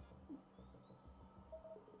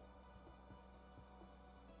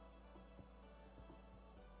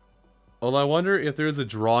 Well, I wonder if there's a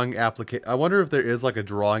drawing application. I wonder if there is like a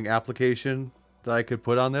drawing application that I could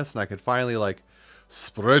put on this, and I could finally like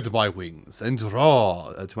spread my wings and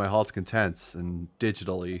draw to my heart's contents and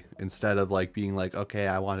digitally, instead of like being like, okay,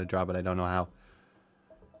 I want to draw, but I don't know how.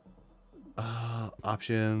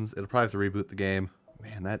 Options. It'll probably have to reboot the game.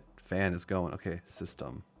 Man, that fan is going. Okay,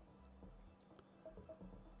 system.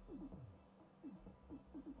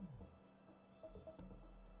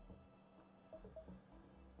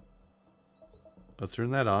 Let's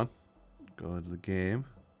turn that on. Go into the game.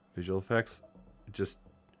 Visual effects. Just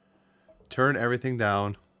turn everything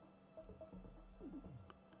down.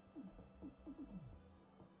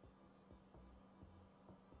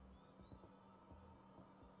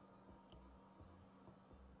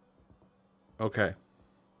 Okay.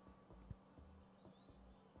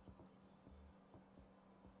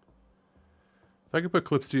 If I could put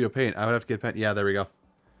Clip Studio Paint, I would have to get pen. Yeah, there we go.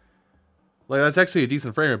 Like, that's actually a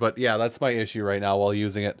decent frame rate, but yeah, that's my issue right now while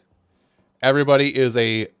using it. Everybody is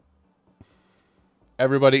a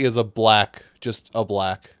black, just a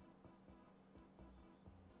black.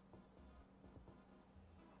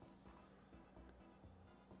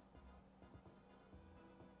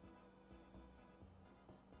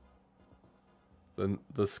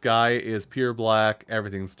 The sky is pure black.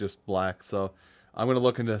 Everything's just black. So I'm gonna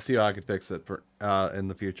look into see how I can fix it for in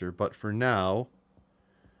the future. But for now,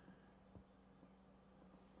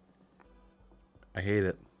 I hate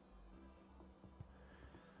it.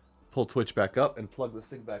 Pull Twitch back up and plug this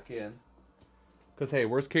thing back in. Cause hey,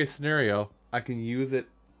 worst case scenario, I can use it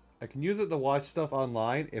to watch stuff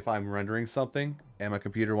online if I'm rendering something and my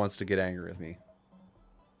computer wants to get angry with me.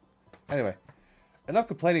 Anyway, enough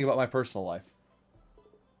complaining about my personal life.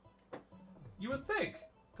 You would think,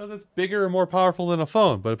 because it's bigger and more powerful than a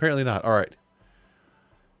phone, but apparently not. All right.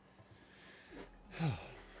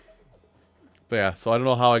 But yeah, so I don't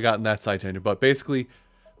know how I got in that side tangent, but basically,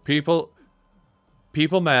 people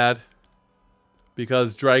mad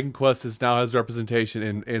because Dragon Quest now has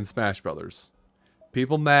representation in Smash Brothers.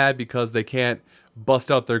 People mad because they can't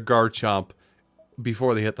bust out their Garchomp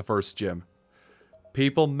before they hit the first gym.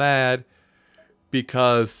 People mad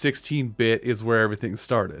because 16-bit is where everything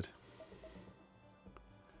started.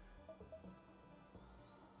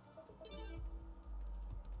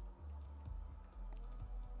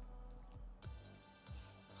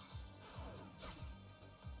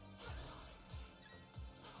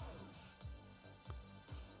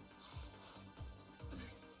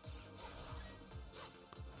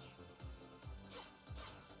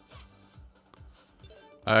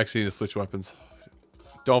 I actually need to switch weapons.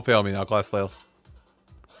 Don't fail me now, Glass Flail.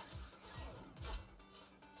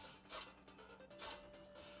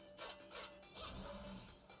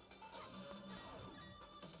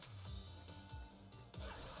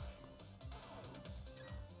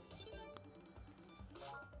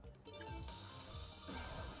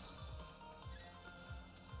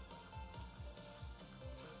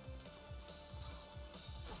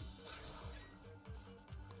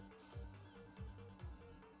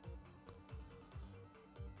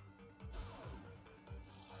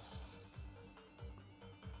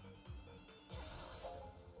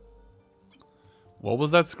 What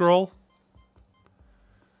was that scroll?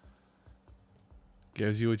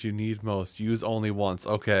 Gives you what you need most. Use only once.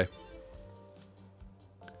 Okay.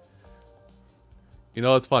 You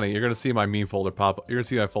know, it's funny. You're going to see my meme folder pop up. You're going to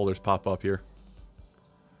see my folders pop up here.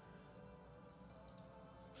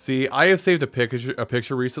 See, I have saved a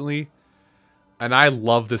picture recently. And I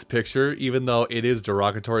love this picture, even though it is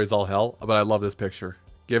derogatory as all hell. But I love this picture.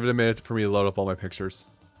 Give it a minute for me to load up all my pictures.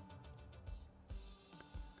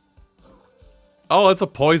 Oh, it's a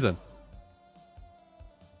poison.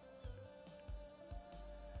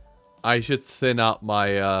 I should thin out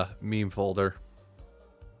my meme folder.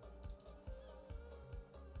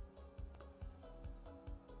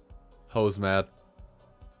 Hose mad.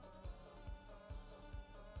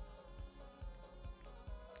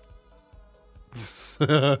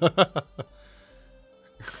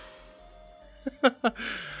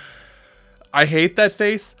 I hate that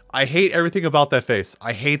face. I hate everything about that face.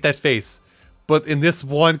 I hate that face. But in this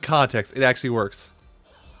one context, it actually works.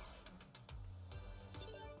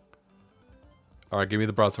 Alright, give me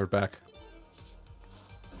the broadsword back.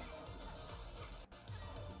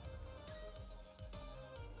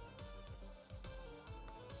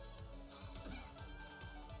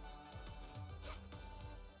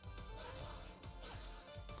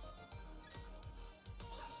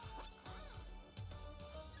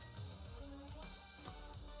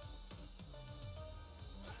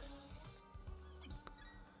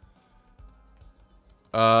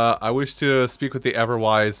 I wish to speak with the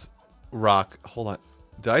Everwise rock. Hold on.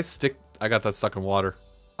 Did I stick? I got that stuck in water.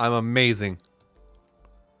 I'm amazing.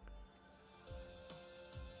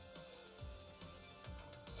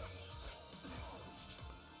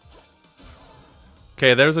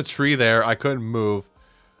 Okay, there's a tree there. I couldn't move.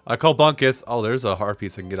 I call Bunkus. Oh, there's a heart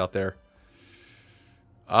piece I can get out there.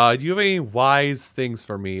 Do you have any wise things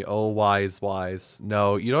for me? Oh, wise.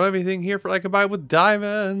 No, you don't have anything here for I can buy with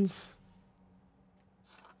diamonds.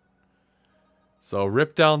 So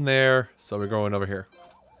rip down there. So we're going over here.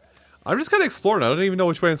 I'm just kind of exploring. I don't even know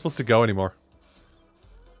which way I'm supposed to go anymore.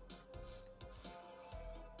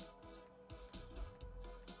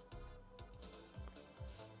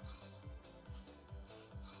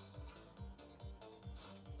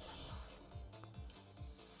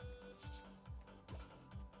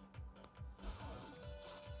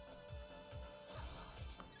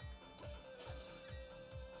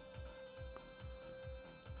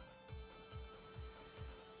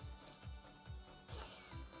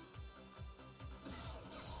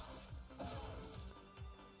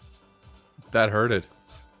 That hurted.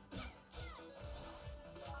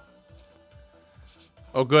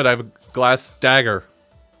 Oh good, I have a glass dagger.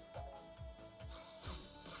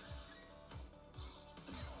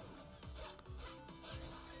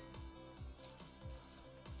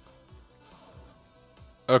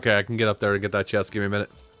 Okay, I can get up there and get that chest. Give me a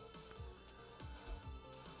minute.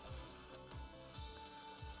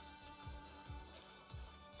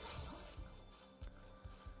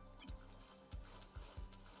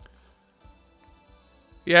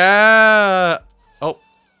 Yeah! Oh,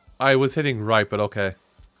 I was hitting right, but okay.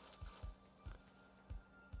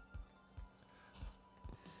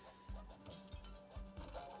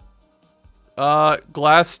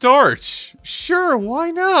 Glass storage. Sure,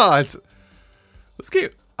 why not? Let's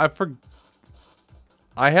get... I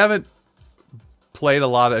haven't played a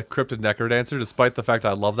lot of Cryptid Necrodancer, despite the fact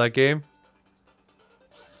I love that game.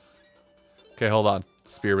 Okay, hold on.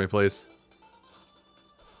 Spear me, please.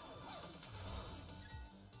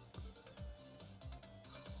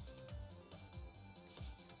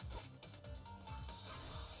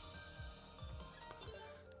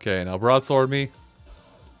 Okay, now broadsword me.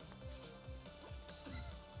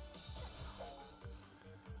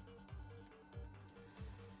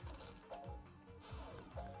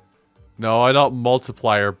 No, I don't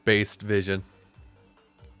multiplier-based vision.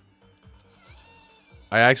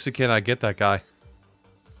 I actually cannot get that guy.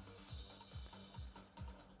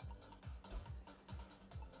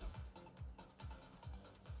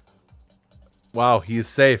 Wow, he is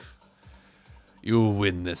safe. You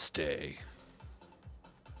win this day.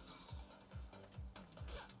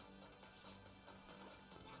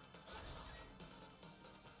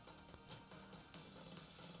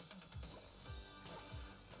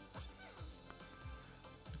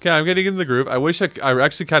 Okay, I'm getting in the groove. I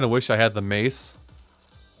actually kind of wish I had the mace.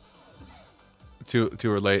 Too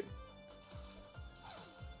late.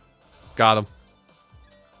 Got him.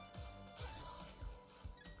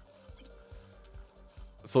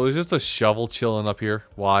 So there's just a shovel chilling up here.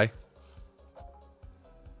 Why?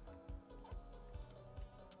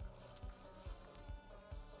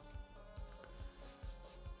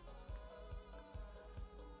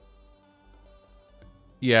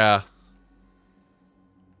 Yeah.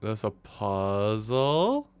 There's a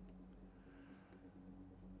puzzle.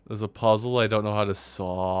 There's a puzzle I don't know how to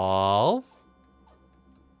solve.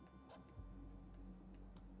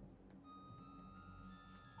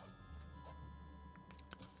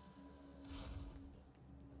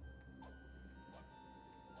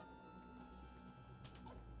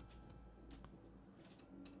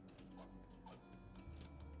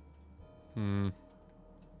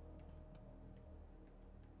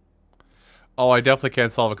 Oh, I definitely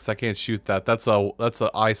can't solve it because I can't shoot that. That's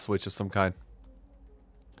a eye switch of some kind.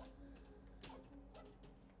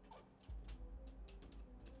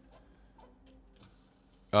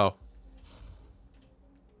 Oh.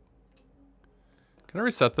 Can I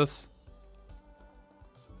reset this?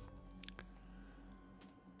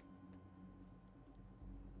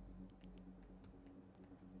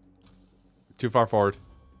 Too far forward.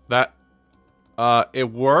 That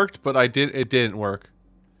it worked, but it didn't work.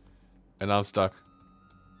 And I'm stuck.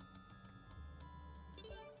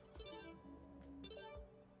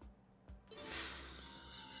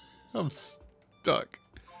 I'm stuck.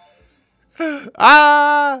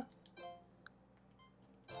 Ah!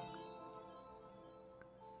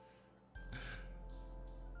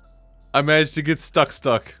 I managed to get stuck.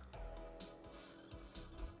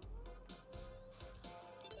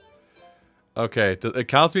 Okay, it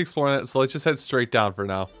counts me exploring it, so let's just head straight down for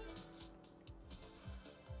now.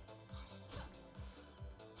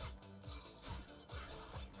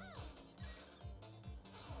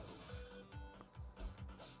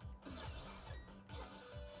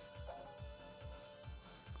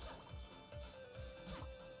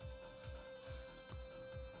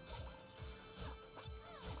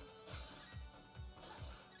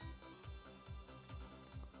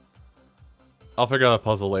 I'll figure out a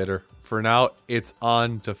puzzle later. For now, it's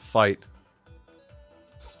on to fight.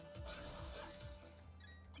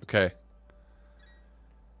 Okay.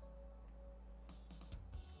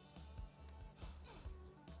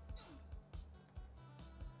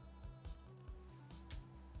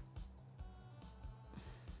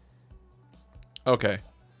 Okay.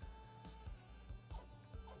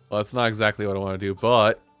 Well, that's not exactly what I want to do,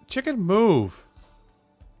 but... Chicken, move!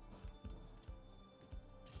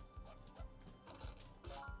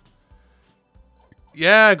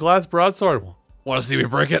 Yeah, glass broadsword. Want to see me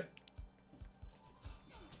break it?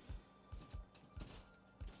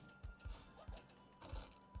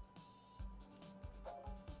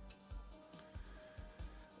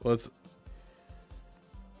 Let's...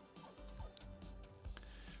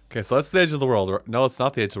 Okay, so that's the edge of the world. No, it's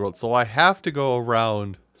not the edge of the world. So I have to go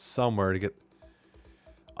around somewhere to get...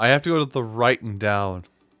 I have to go to the right and down.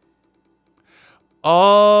 Oh,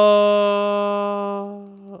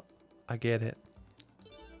 I get it.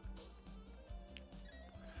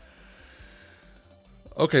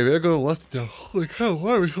 Okay, we're going to left now. Holy cow,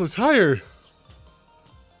 why are we so tired?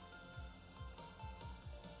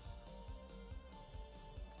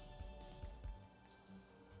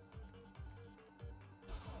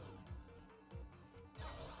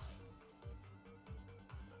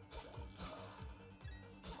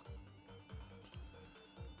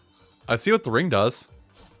 I see what the ring does.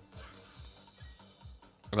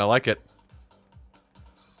 And I like it.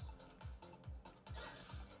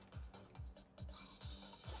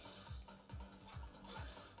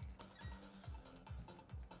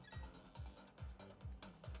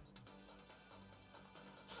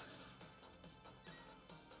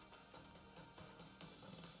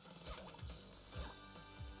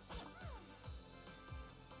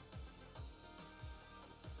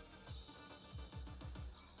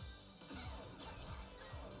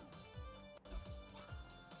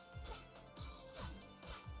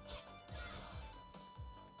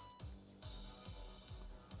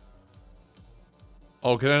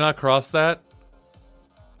 Oh, can I not cross that?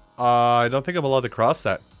 I don't think I'm allowed to cross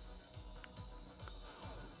that.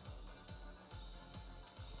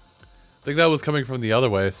 I think that was coming from the other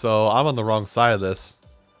way, so I'm on the wrong side of this.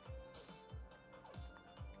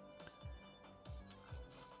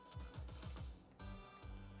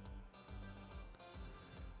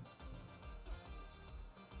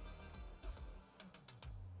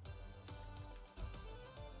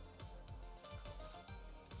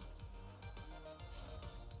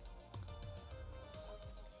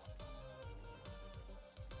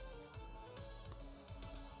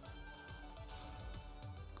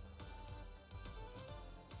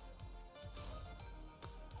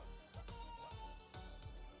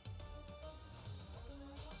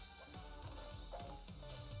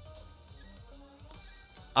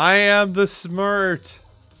 I am the smart.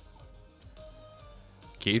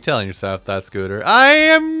 Keep telling yourself that, Scooter. I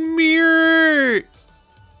am mirror.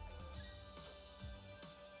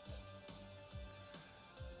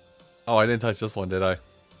 Oh, I didn't touch this one, did I?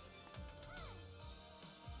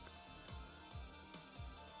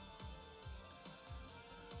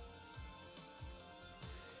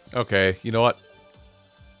 Okay, you know what?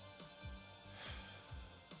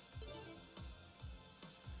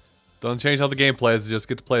 Don't change how the game plays, just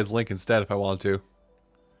get to play as Link instead if I want to.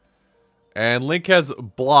 And Link has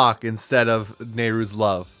block instead of Nehru's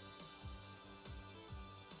love.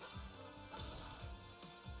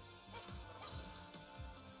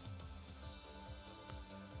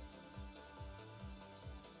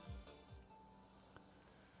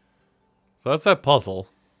 So that's that puzzle.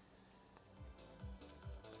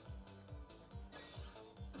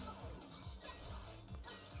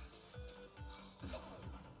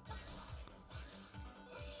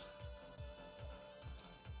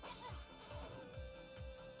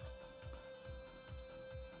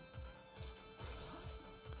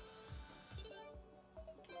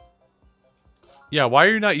 Yeah, why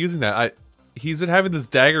are you not using that? He's been having this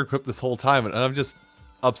dagger equipped this whole time, and I'm just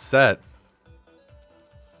upset.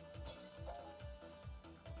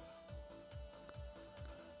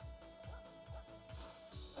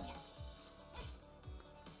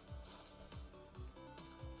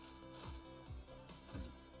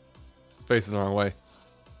 Facing the wrong way.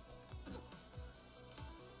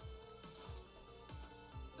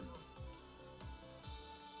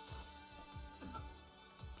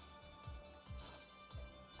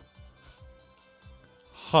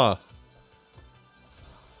 Huh.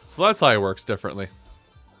 So that's how it works differently.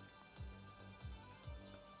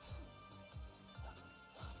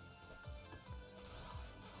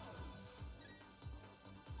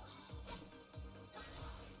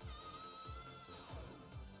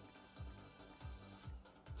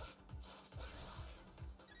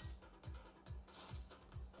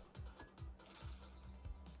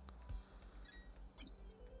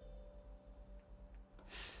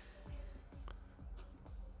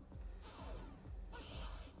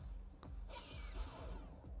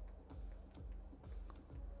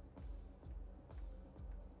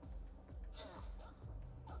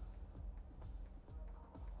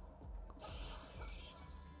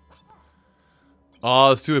 Oh,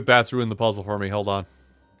 let's do it. Bats ruined the puzzle for me. Hold on.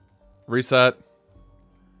 Reset.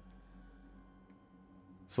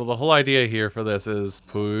 So the whole idea here for this is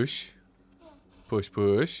push. Push,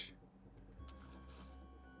 push.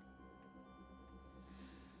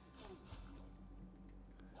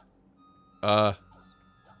 Huh.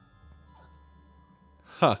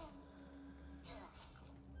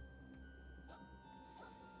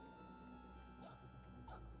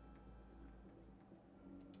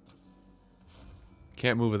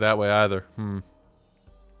 Can't move it that way either.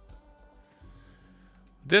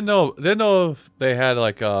 Didn't know if they had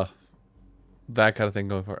like that kind of thing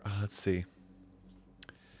going for it. Let's see.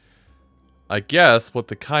 I guess what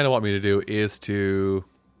they kind of want me to do is to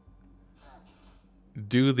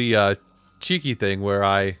do the cheeky thing where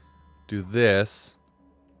I do this.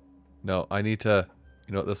 No, I need to,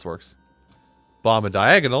 you know what, this works. Bomb a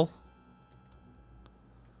diagonal.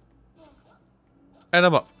 And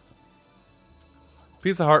I'm up.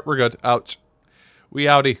 Piece of heart, we're good. Ouch. We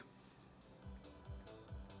outie.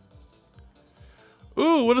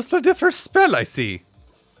 Ooh, what a splendiferous spell I see.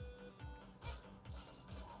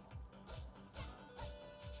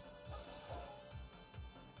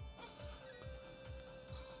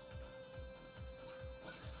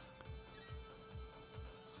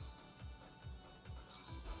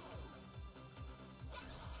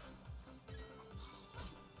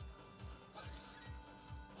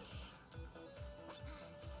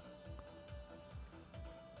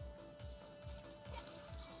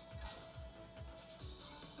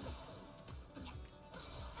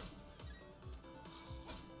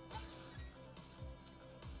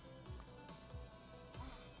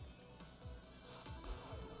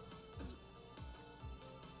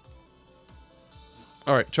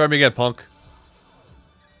 Alright, try me again, punk.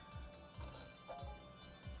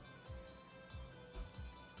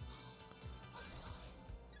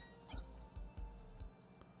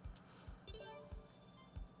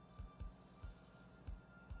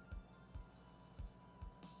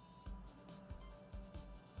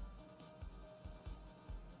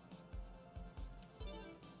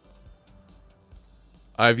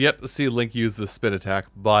 I've yet to see Link use the spin attack,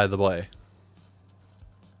 by the way.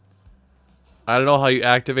 I don't know how you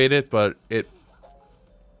activate it, but it...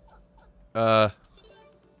 Oh,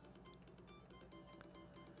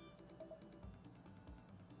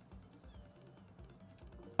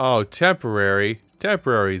 temporary.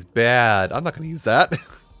 Temporary's bad. I'm not going to use that.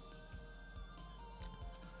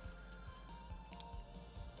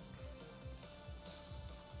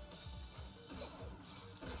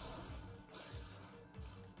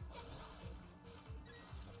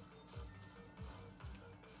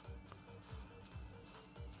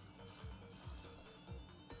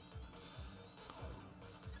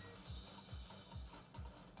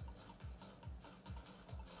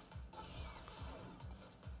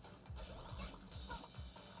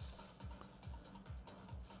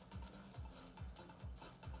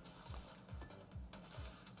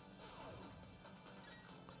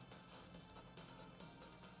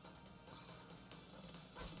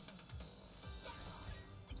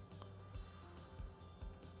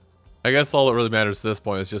 I guess all that really matters at this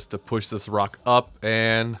point is just to push this rock up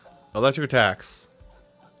and electric attacks.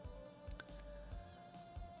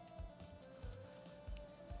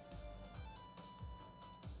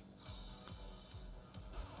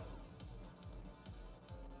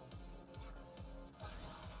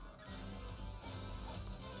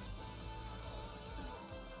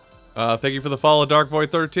 Thank you for the follow, Dark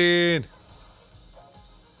Void 13.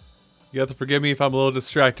 You have to forgive me if I'm a little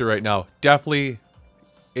distracted right now. Definitely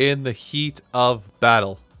in the heat of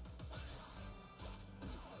battle.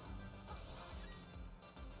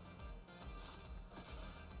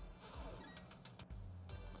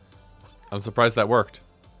 I'm surprised that worked.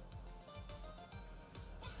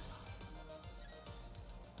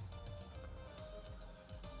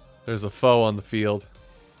 There's a foe on the field.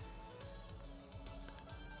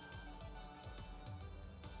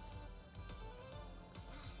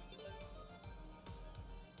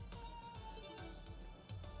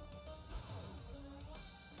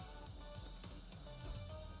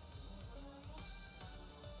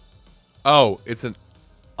 Oh, it's an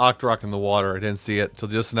Octorok in the water. I didn't see it till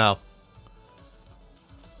just now.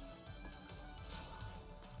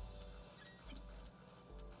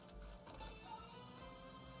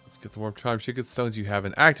 Get the warm charm, chicken stones you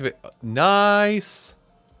haven't activated. Nice.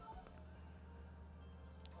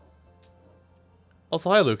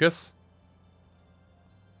 Also, hi, Lucas.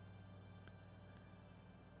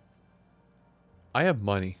 I have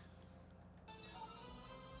money.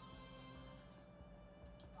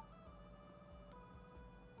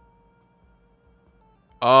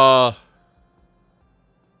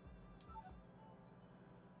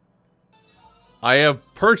 I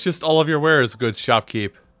have purchased all of your wares, good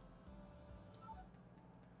shopkeep.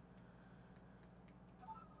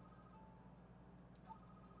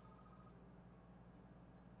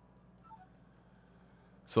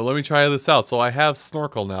 So let me try this out. So I have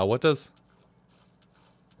snorkel now. What does...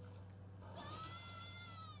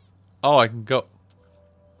 Oh, I can go...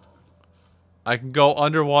 I can go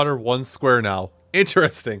underwater 1 square now.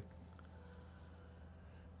 Interesting.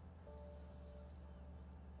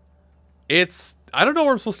 It's... I don't know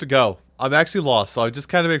where I'm supposed to go. I'm actually lost, so I'm just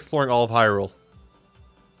kind of exploring all of Hyrule.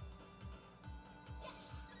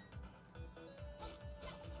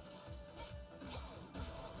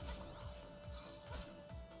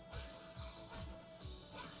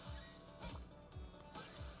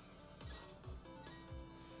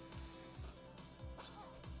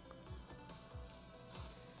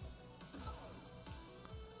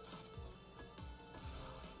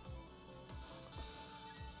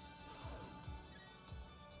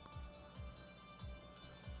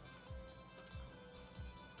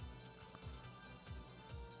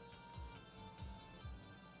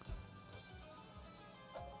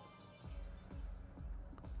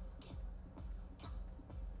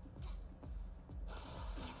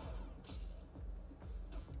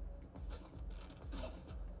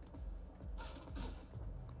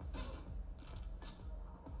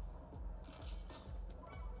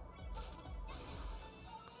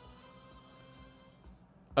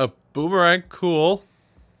 A boomerang, cool.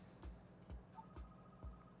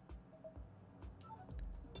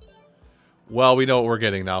 Well, we know what we're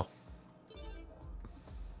getting now.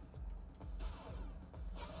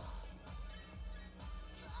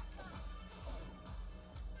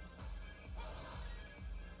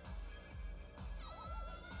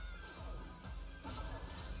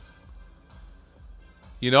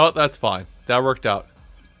 You know what? That's fine. That worked out.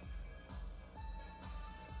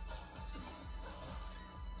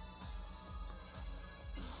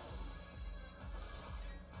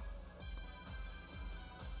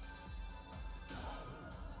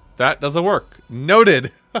 That doesn't work.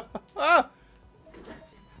 Noted.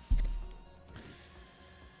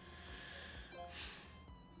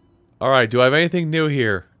 Alright, do I have anything new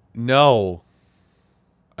here? No.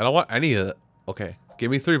 I don't want any of it. Okay,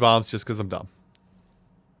 give me 3 bombs just because I'm dumb.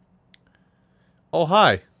 Oh,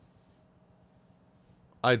 hi.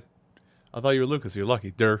 I thought you were Lucas. You're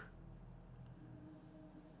lucky. Durr.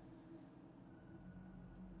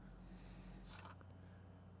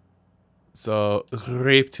 So,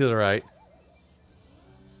 rape to the right.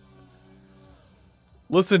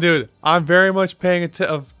 Listen, dude. I'm very much paying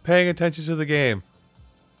attention to the game.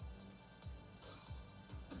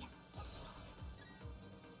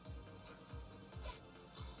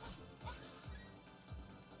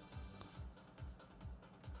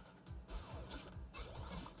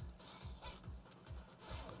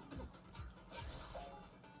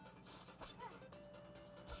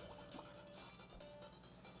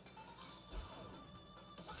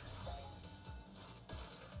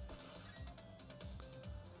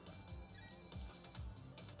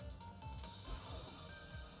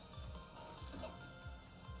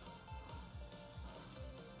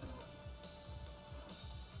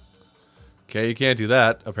 Okay, you can't do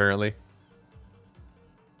that, apparently.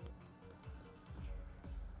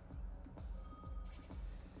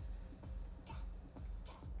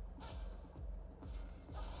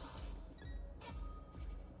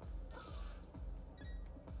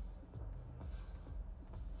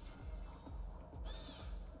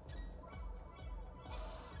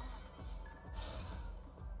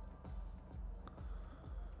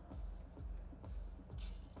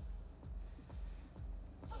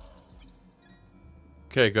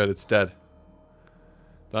 Okay, good. It's dead.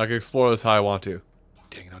 Now I can explore this how I want to.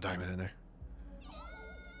 Dang, no diamond in there.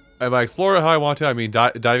 And by explore it how I want to, I mean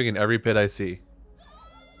diving in every pit I see.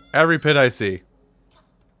 Every pit I see.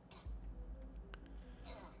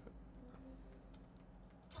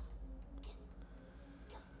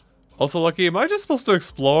 Also, Lucky, am I just supposed to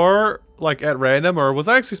explore, like, at random? Or was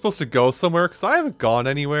I actually supposed to go somewhere? Because I haven't gone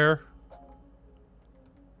anywhere.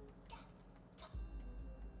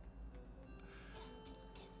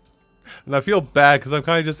 And I feel bad because I'm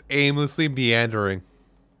kind of just aimlessly meandering.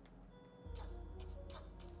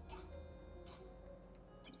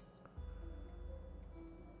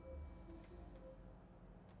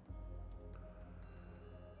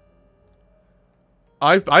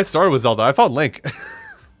 I started with Zelda. I found Link.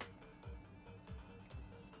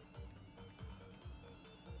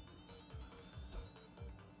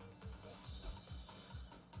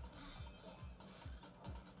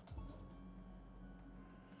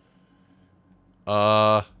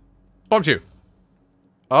 Bumped you.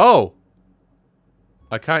 Oh.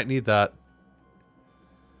 I kind of need that.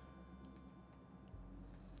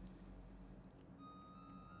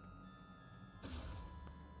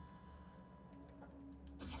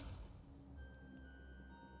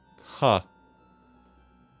 Huh.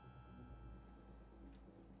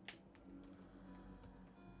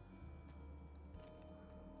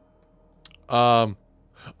 Oh,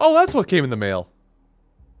 that's what came in the mail.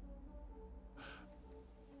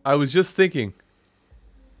 I was just thinking.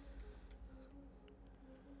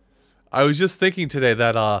 Today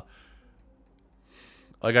that,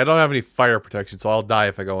 like, I don't have any fire protection, so I'll die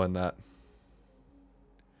if I go in that.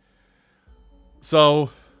 So,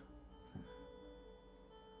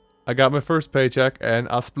 I got my first paycheck, and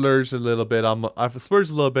I splurged a little bit on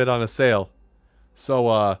a sale.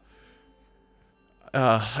 So,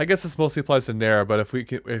 I guess this mostly applies to Nara, but if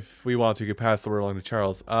we want to, we could pass the word along to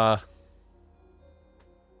Charles.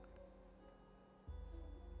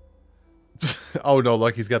 Oh no,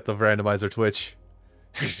 look, he's got the randomizer twitch.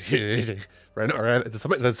 Did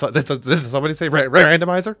somebody say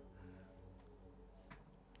randomizer?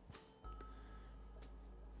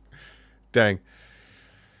 Dang.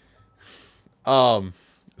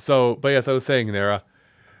 So, but yes, I was saying, Nara.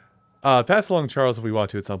 Pass along Charles if we want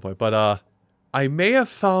to at some point, but, I may have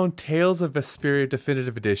found Tales of Vesperia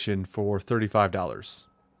Definitive Edition for $35.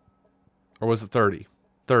 Or was it 30?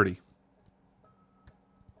 30.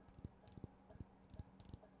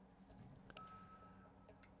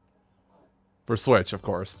 For Switch, of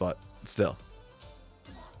course, but still.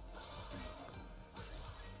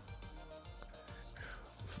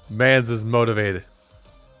 Mans is motivated.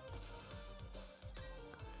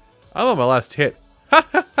 I'm on my last hit.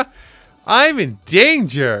 I'm in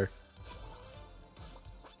danger.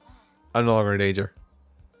 I'm no longer in danger.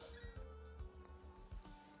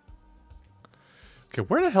 Okay,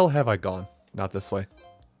 where the hell have I gone? Not this way.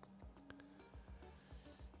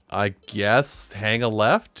 I guess hang a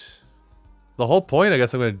left. The whole point I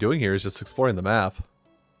guess I'm going to be doing here is just exploring the map.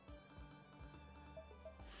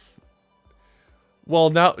 Well,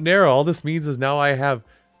 now, Nara, all this means is now I have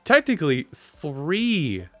technically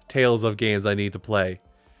 3 Tales of games I need to play.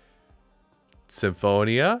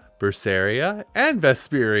 Symphonia, Berseria, and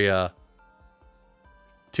Vesperia.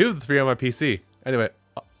 2 of the 3 on my PC. Anyway,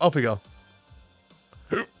 off we go.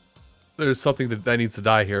 There's something that needs to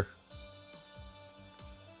die here.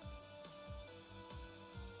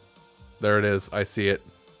 There it is. I see it.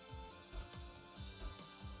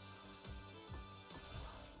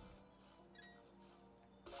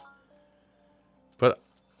 But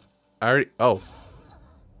I already... Oh.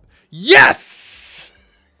 Yes!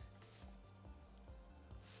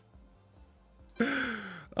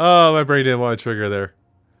 Oh, my brain didn't want to trigger there.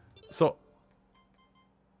 So,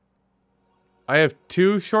 I have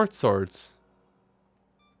 2 short swords.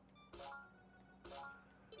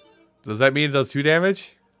 Does that mean it does 2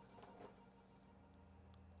 damage?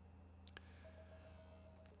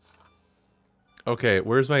 Okay,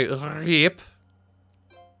 where's my rip?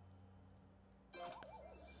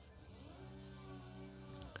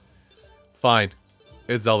 Fine.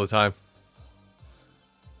 It's Zelda time.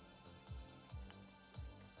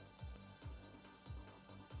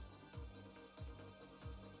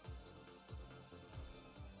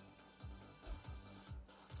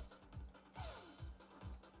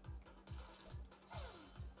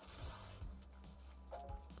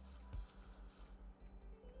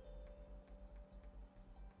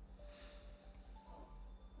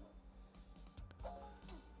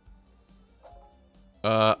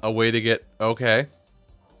 A way to get... Okay.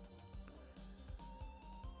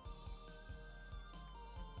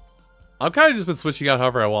 I'm kind of just been switching out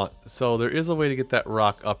however I want. So there is a way to get that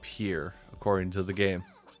rock up here, according to the game.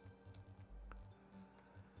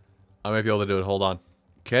 I might be able to do it. Hold on.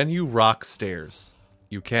 Can you rock stairs?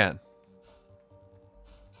 You can.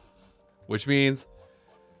 Which means...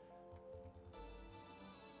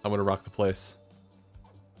 I'm going to rock the place.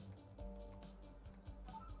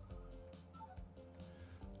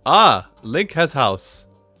 Ah! Link has house.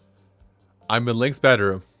 I'm in Link's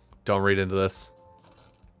bedroom. Don't read into this.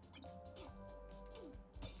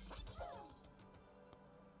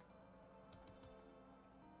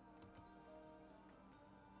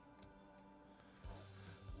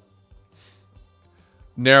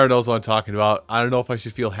 Nara knows what I'm talking about. I don't know if I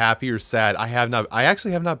should feel happy or sad. I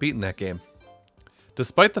actually have not beaten that game.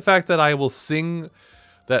 Despite the fact that I will sing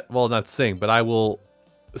that, well, not sing, but I will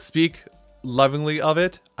speak lovingly of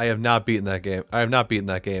it, I have not beaten that game. I have not beaten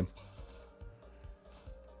that game.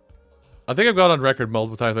 I think I've gone on record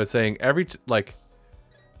multiple times by saying I've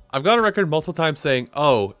gone on record multiple times saying,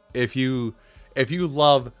 oh, if you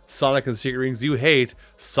love Sonic and the Secret Rings, you hate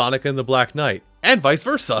Sonic and the Black Knight. And vice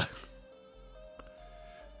versa.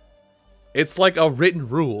 It's like a written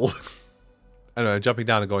rule. I don't know, jumping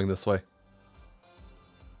down and going this way.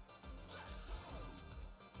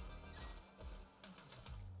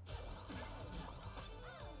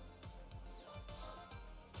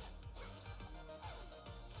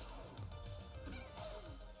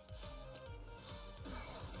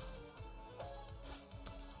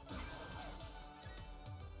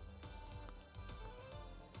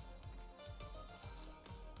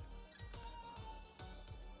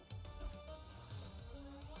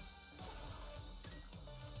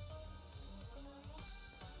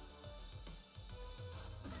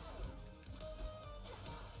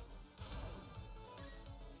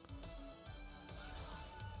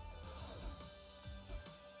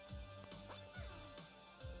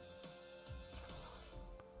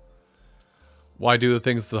 Why do the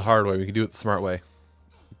things the hard way? We can do it the smart way.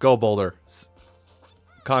 Go, Boulder.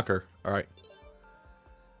 Conquer. Alright.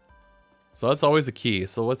 So that's always a key.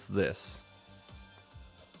 So what's this?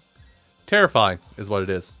 Terrifying is what it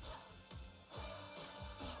is.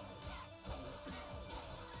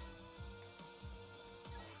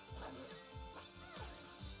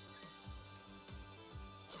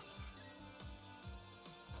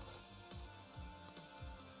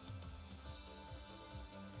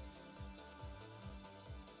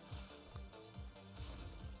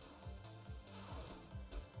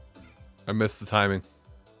 I missed the timing.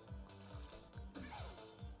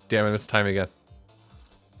 Damn, I missed the timing again.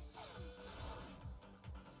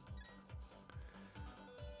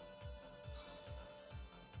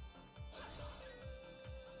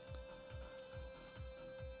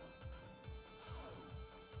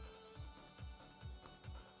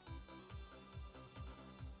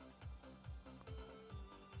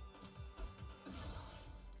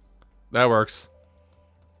 That works.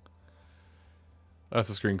 That's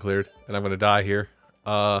the screen cleared. And I'm gonna die here.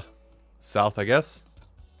 South, I guess.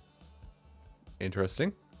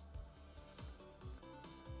 Interesting.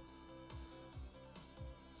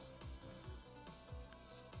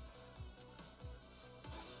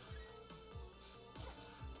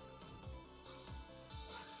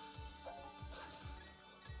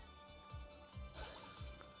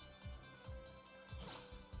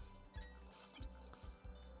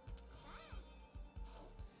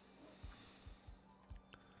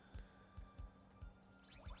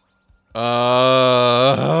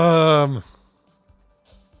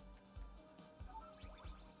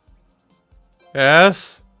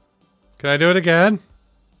 Yes? Can I do it again?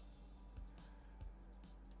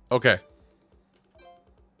 Okay.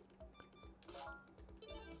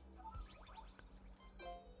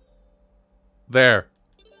 There.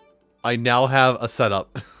 I now have a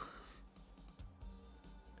setup.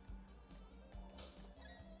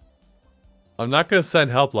 I'm not gonna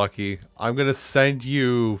send help, Lucky. I'm gonna send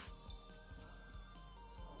you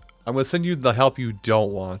the help you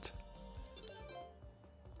don't want.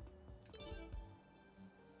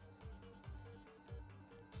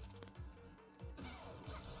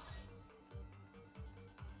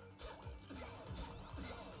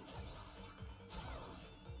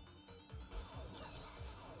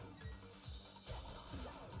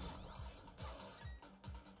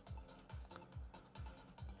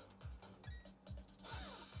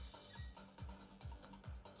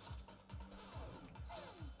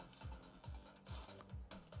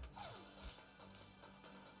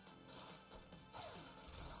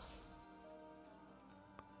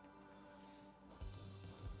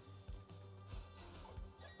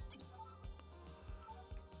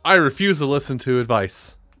 I refuse to listen to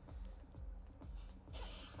advice.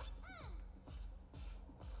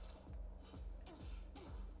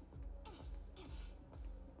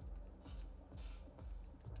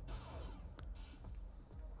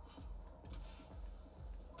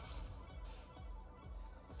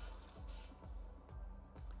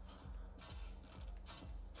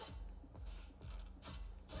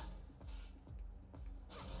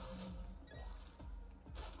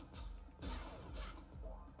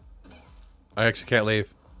 I actually can't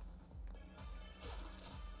leave.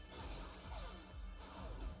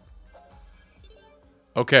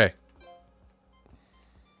 Okay.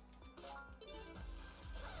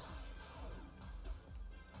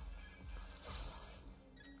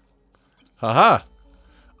 Haha.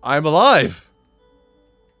 I'm alive.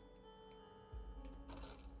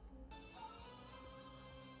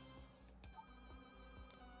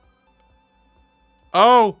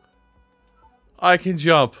 Oh. I can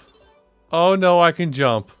jump. Oh no, I can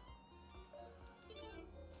jump.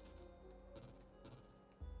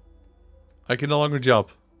 I can no longer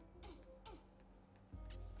jump.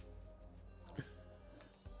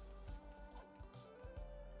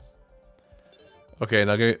 Okay,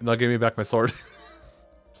 now give me back my sword.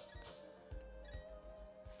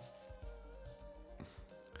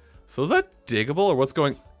 So is that diggable or what's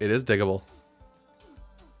going? It is diggable.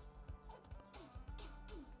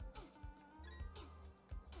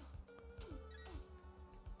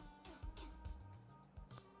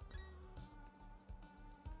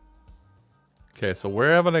 Okay, so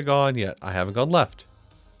where haven't I gone yet? I haven't gone left.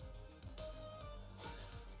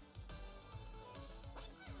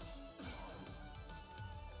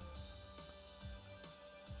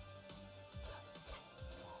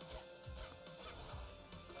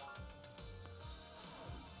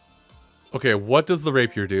 Okay, what does the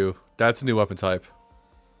rapier do? That's a new weapon type.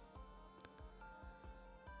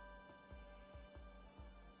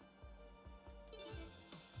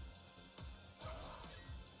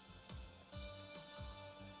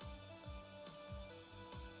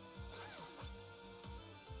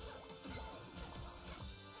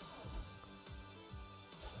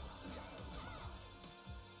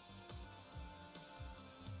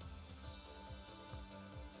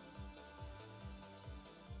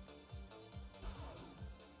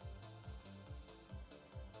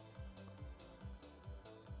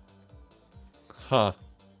 Huh.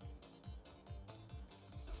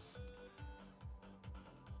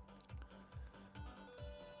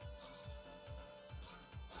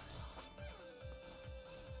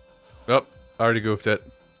 Oh, I already goofed it.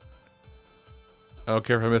 I don't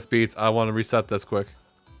care if I miss beats. I want to reset this quick.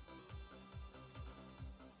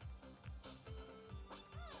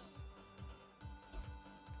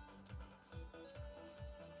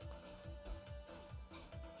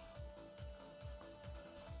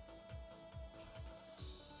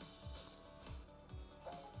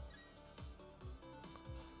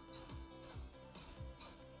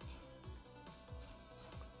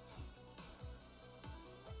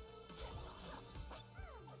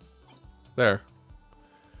 There.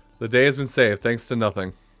 The day has been saved thanks to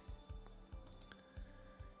nothing.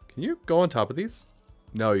 Can you go on top of these?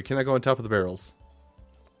 No, you cannot go on top of the barrels.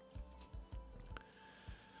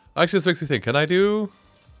 Actually, this makes me think. Can I do...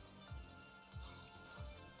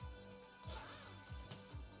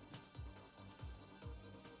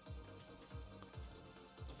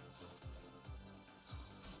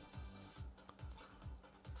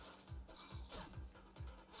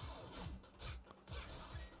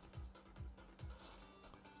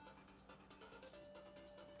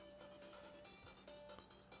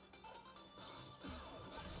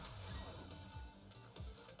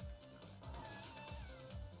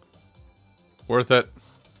 Worth it.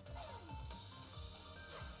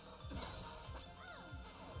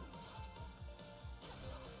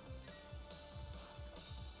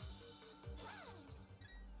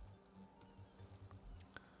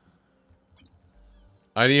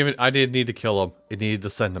 I didn't need to kill him. It needed to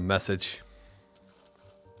send a message.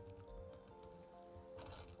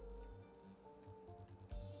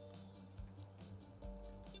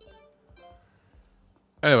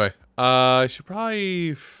 Anyway, I should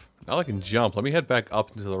probably... Now I can jump. Let me head back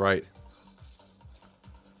up and to the right.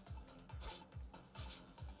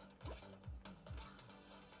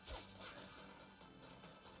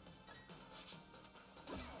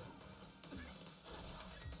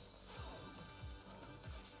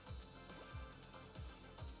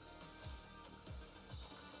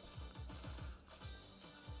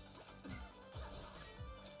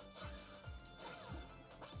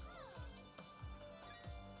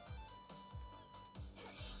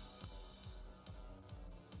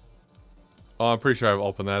 Oh, I'm pretty sure I've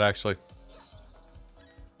opened that, actually.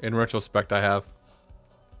 In retrospect, I have.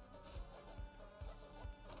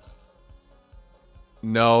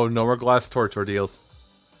 No, no more glass torch ordeals.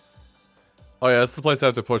 Oh yeah, that's the place I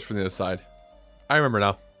have to push from the other side. I remember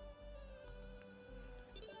now.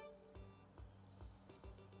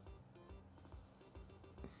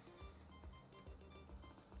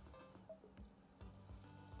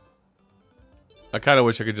 I kind of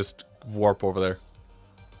wish I could just warp over there.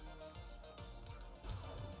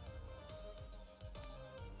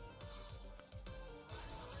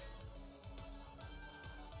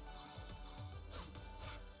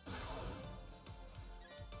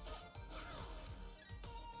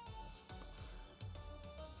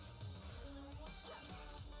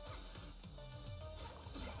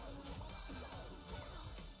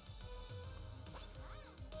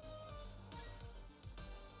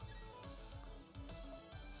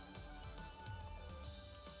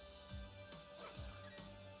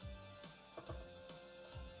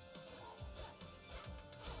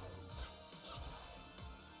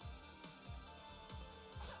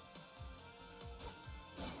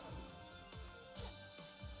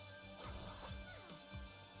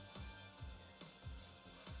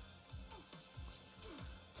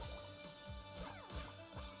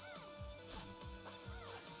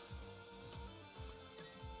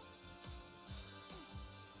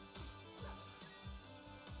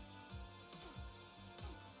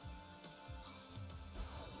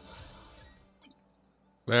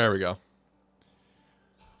 There we go.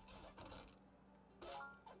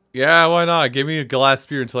 Yeah, why not? Give me a glass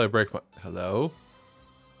spear until I break my... Hello?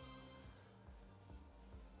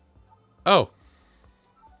 Oh.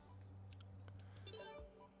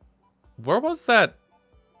 Where was that?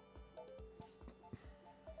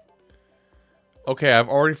 Okay, I've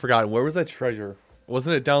already forgotten. Where was that treasure?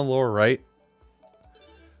 Wasn't it down lower right?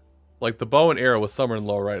 Like, the bow and arrow was somewhere in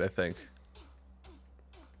lower right, I think.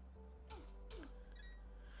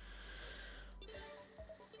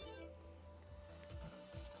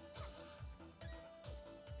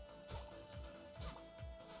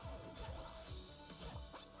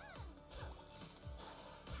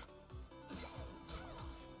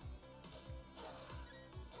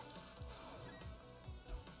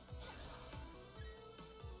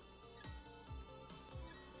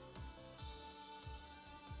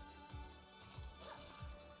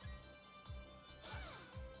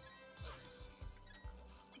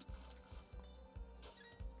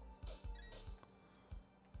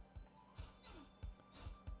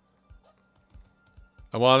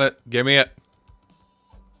 I want it. Give me it.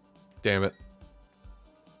 Damn it.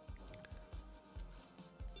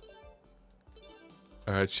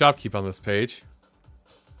 Alright, shopkeep on this page.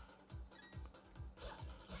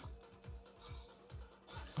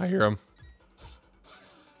 I hear him.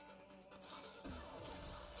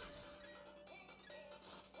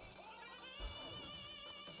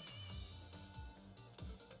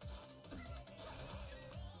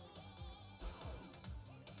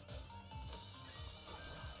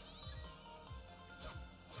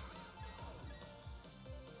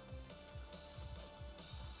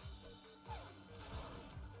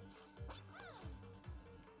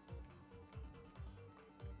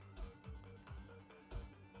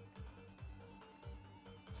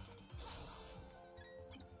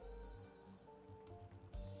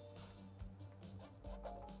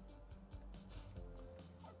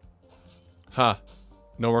 Huh.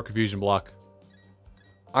 No more confusion block.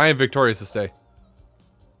 I am victorious this day.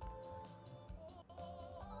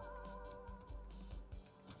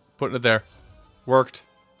 Putting it there. Worked.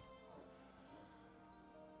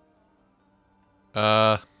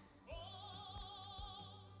 Heck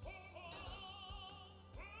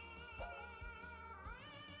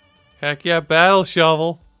yeah, battle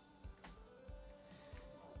shovel.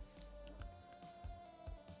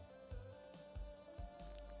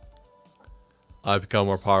 I've become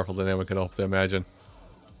more powerful than anyone can hope to imagine.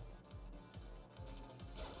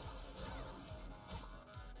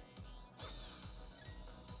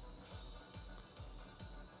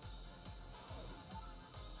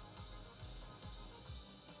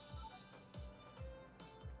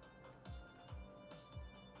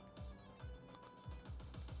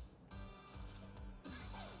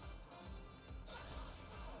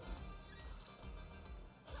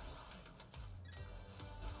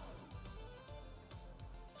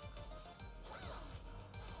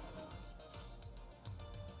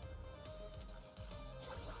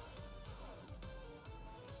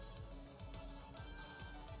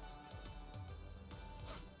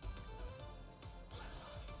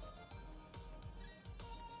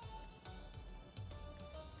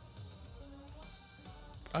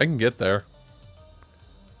 I can get there.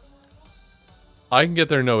 I can get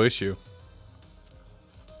there no issue.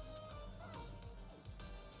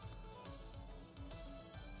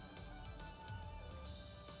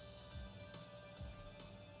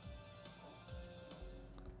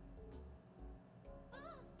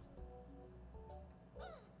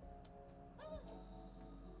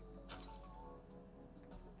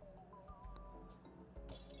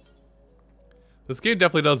 This game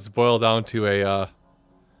definitely does boil down to a,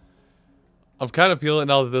 I'm kind of feeling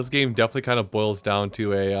now that this game definitely kind of boils down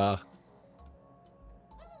to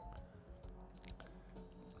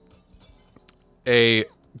a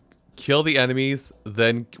kill the enemies,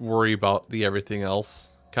 then worry about the everything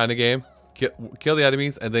else kind of game. Kill the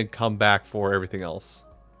enemies, and then come back for everything else.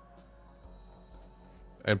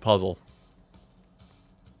 And puzzle.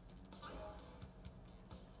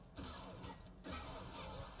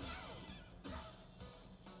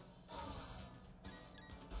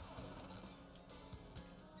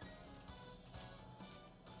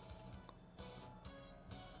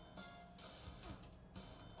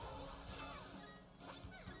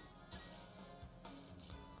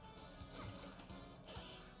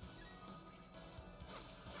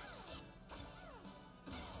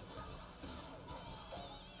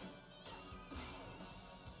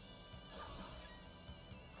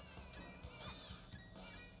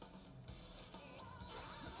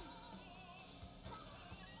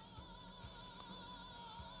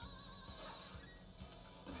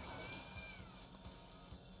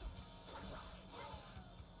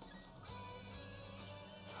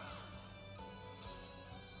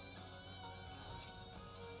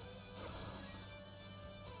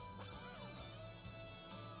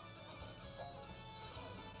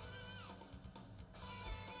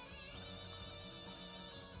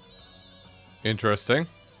 Interesting.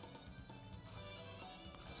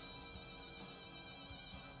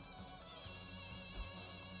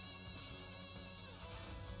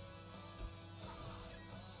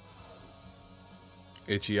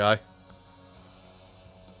 Itchy eye.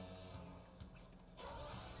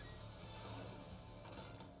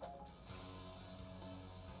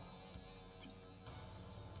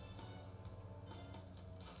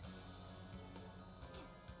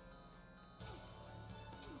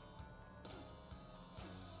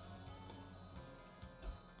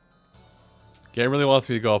 Game really wants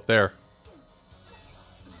me to go up there.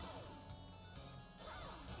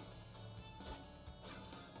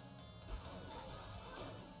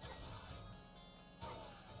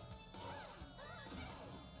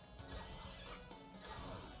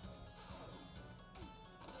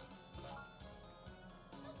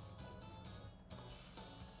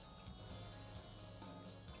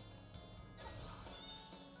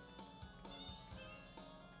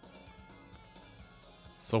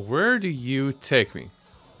 So where do you take me?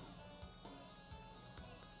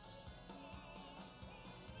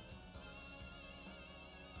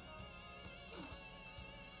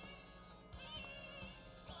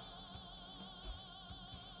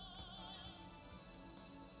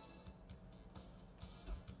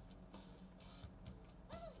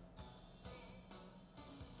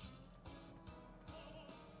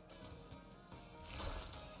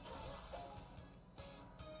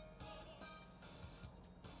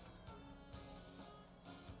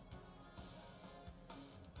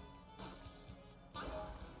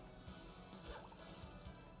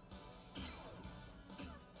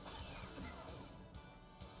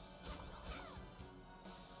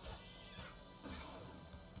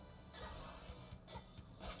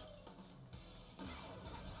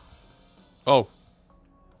 Oh.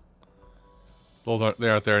 Those they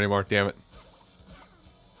aren't there anymore, damn it.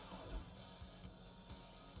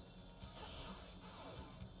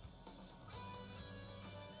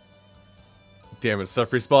 Damn it, stuff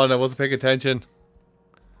respawned, I wasn't paying attention.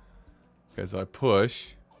 Okay, so I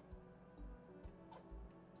push.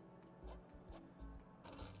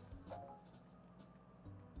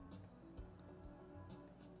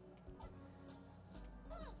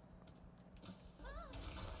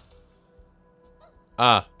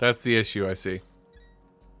 Ah, that's the issue, I see.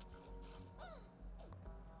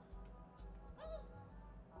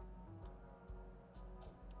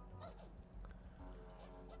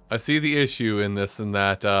 I see the issue in this and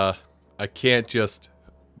that I can't just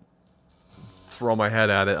throw my head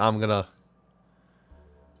at it. I'm gonna...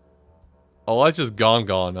 Oh, that's just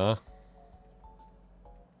gone, huh?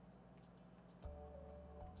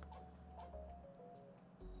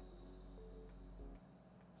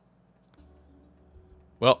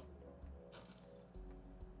 Well.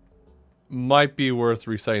 Might be worth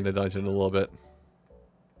resetting the dungeon a little bit.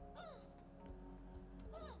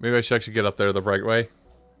 Maybe I should actually get up there the right way.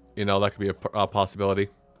 You know, that could be a possibility.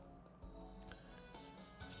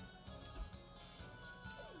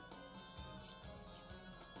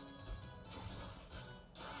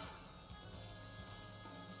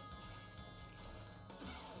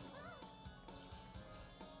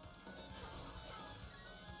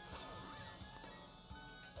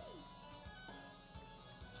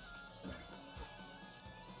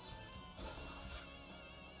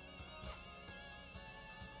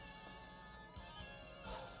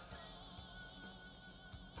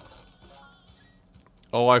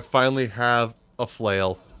 Oh, I finally have a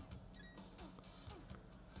flail.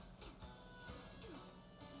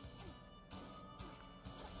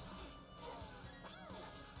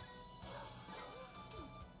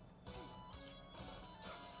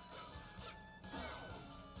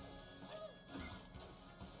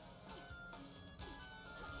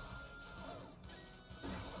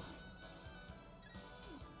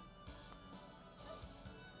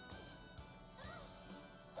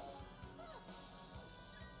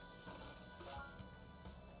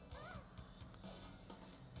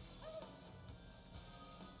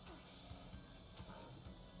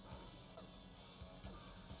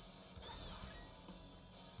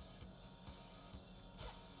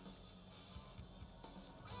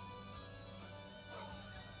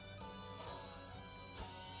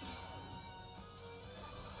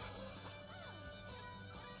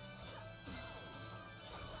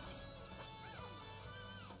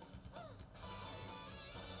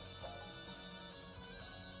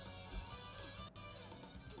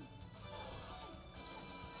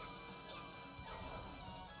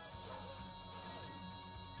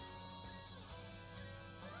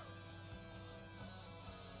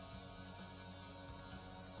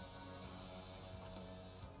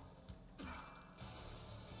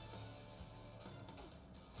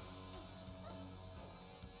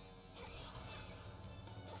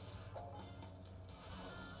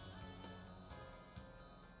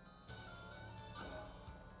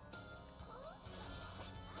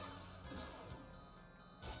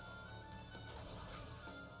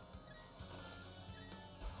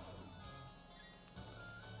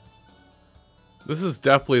 This is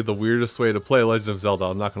definitely the weirdest way to play Legend of Zelda,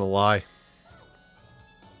 I'm not gonna lie.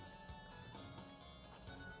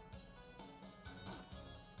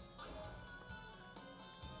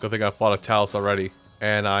 Good thing I fought a Talus already.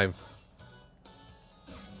 And I'm...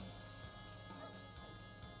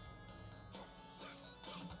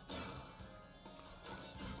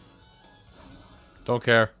 Don't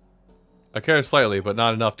care. I care slightly, but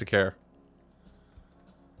not enough to care.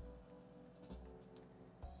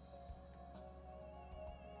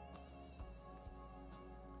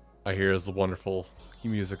 I hear is the wonderful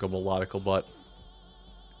musical melodical butt.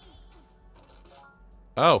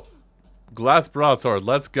 Oh. Glass broadsword,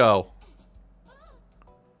 let's go.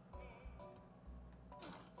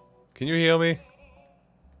 Can you heal me?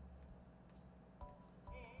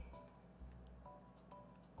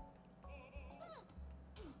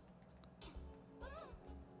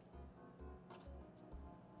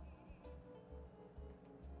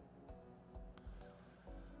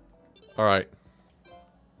 Alright.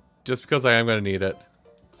 Just because I am going to need it.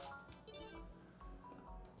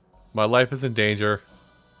 My life is in danger.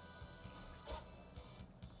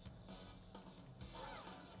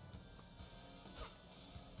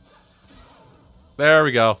 There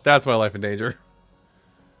we go. That's my life in danger.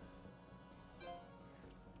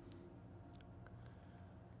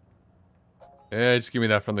 Yeah, just give me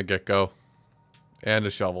that from the get-go. And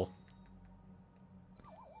a shovel.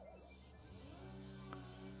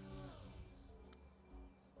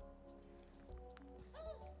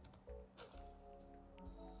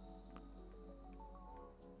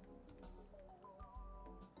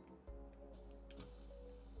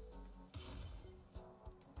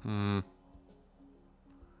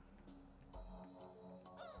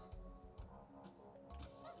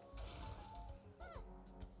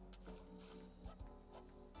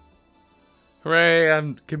 Hooray,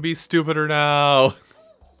 I can be stupider now.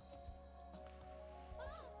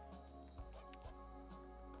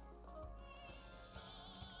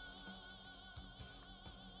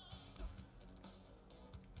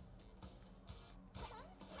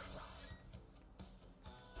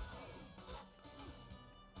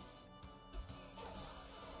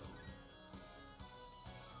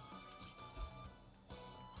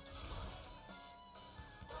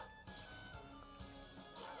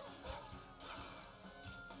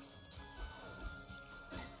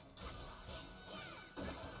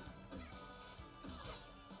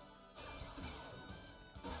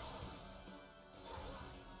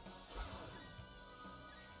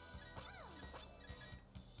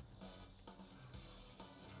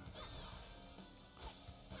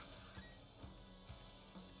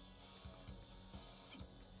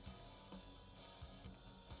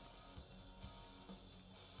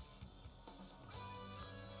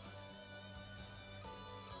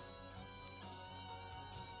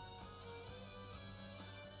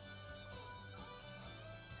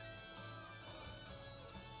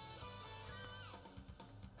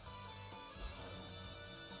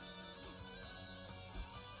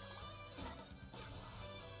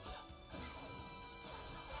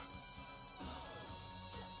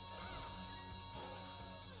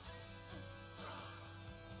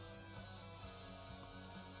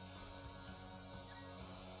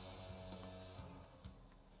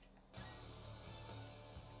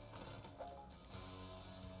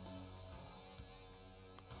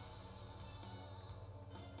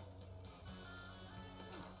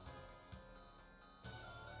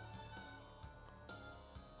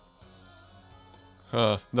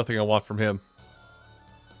 Nothing I want from him.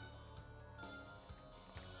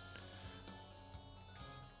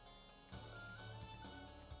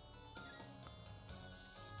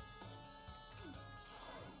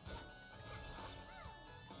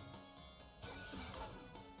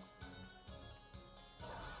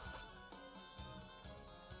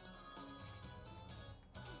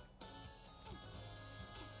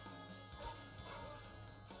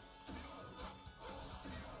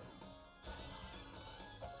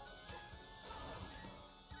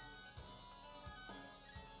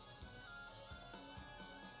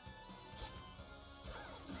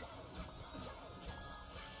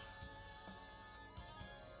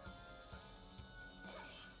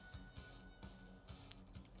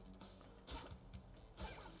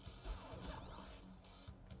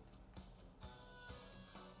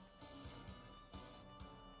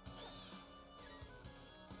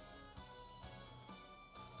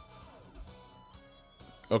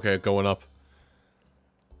 Okay, going up.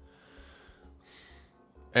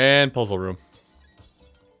 And puzzle room.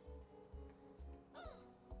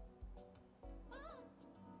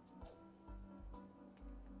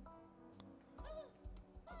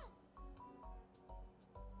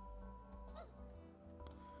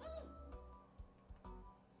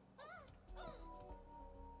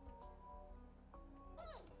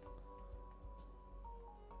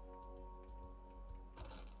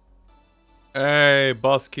 Hey,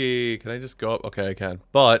 bus key. Can I just go up? Okay, I can.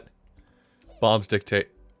 But bombs dictate.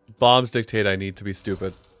 Bombs dictate I need to be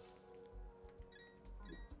stupid.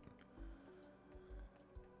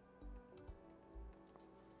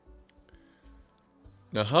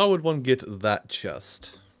 Now, how would one get that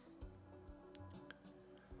chest?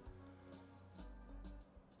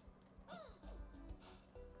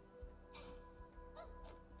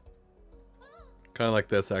 Kind of like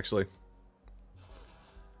this, actually.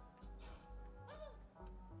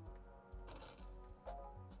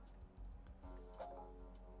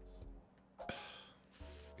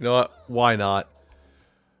 You know what? Why not?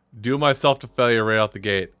 Do myself to failure right out the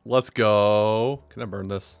gate. Let's go. Can I burn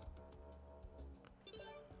this?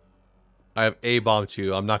 I have a bomb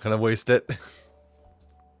chew. I'm not going to waste it.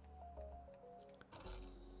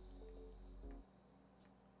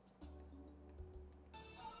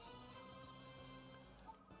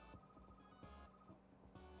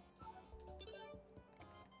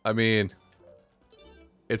 I mean,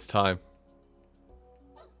 it's time.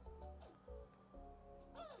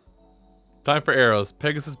 Time for arrows.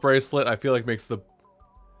 Pegasus bracelet, I feel like makes the...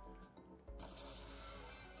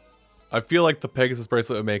 I feel like the Pegasus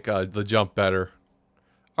bracelet would make the jump better.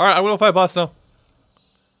 Alright, I'm gonna fight boss now.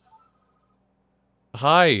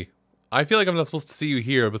 Hi. I feel like I'm not supposed to see you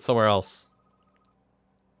here, but somewhere else.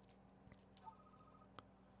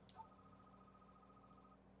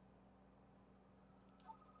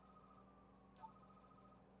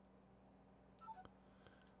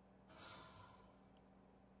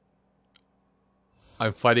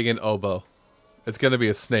 I'm fighting an oboe. It's gonna be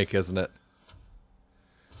a snake, isn't it?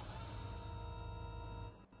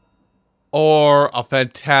 Or a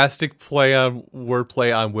fantastic play on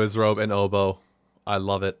wordplay on Wizrobe and oboe. I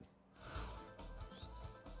love it.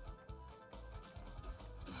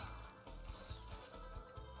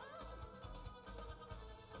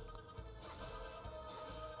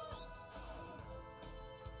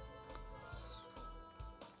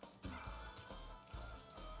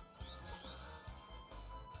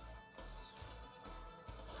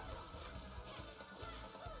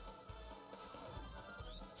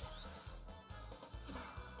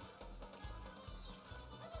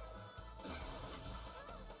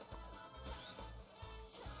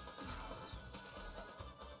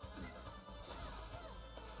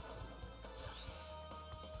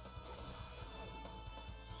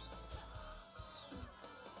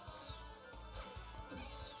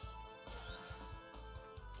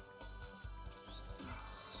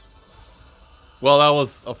 Well, that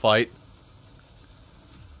was a fight.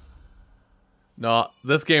 No,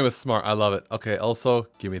 this game is smart. I love it. Okay, also,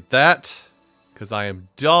 give me that. Because I am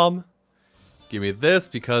dumb. Give me this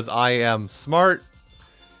because I am smart.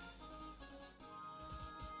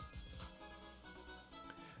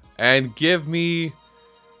 And give me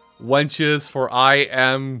wenches for I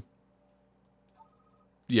am...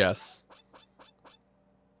 Yes.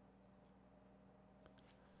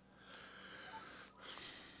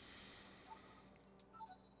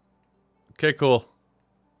 Okay, cool.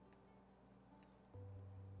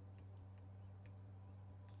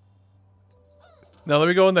 Now let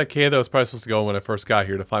me go in that cave that I was probably supposed to go in when I first got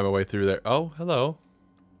here to find my way through there. Oh, hello.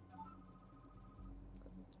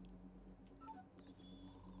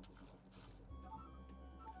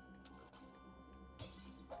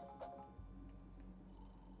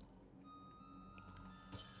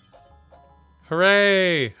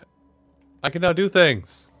 Hooray! I can now do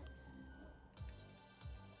things.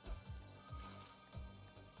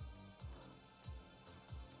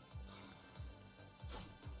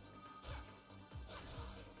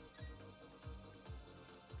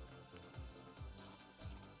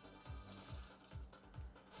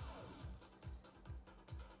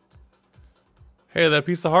 Hey, that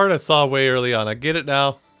piece of heart I saw way early on. I get it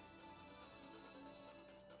now.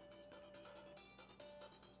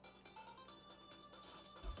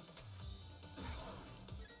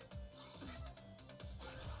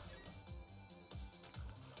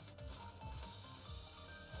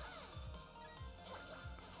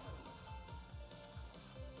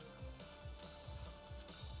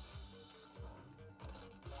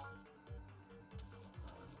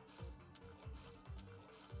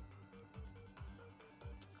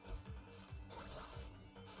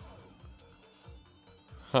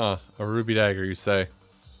 Huh, a ruby dagger, you say?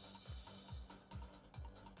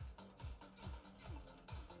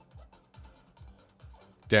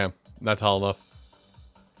 Damn, not tall enough.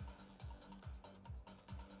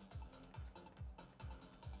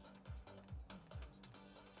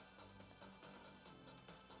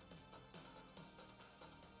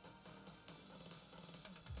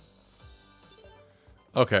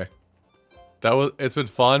 Okay. It's been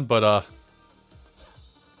fun, but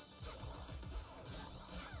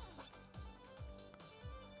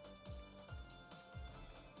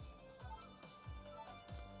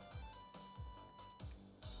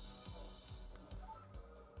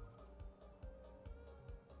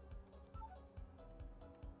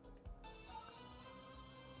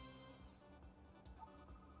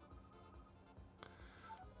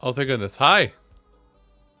Oh, thank goodness. Hi.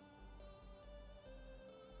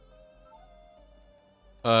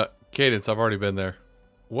 Cadence, I've already been there.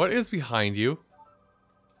 What is behind you?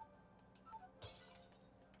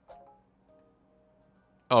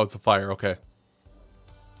 Oh, it's a fire. Okay.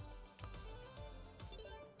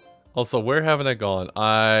 Also, where haven't I gone?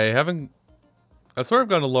 I swear I've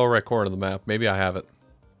gone to the lower right corner of the map. Maybe I haven't.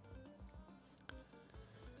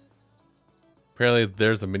 Apparently,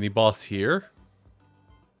 there's a mini boss here.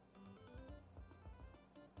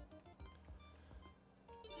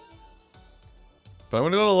 But I'm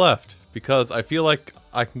gonna go to the left because I feel like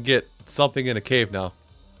I can get something in a cave now.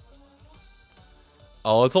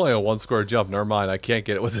 Oh, it's only a 1 square jump. Never mind. I can't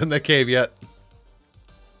get it. What's in the cave yet?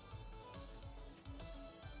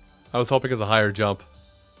 I was hoping it's a higher jump.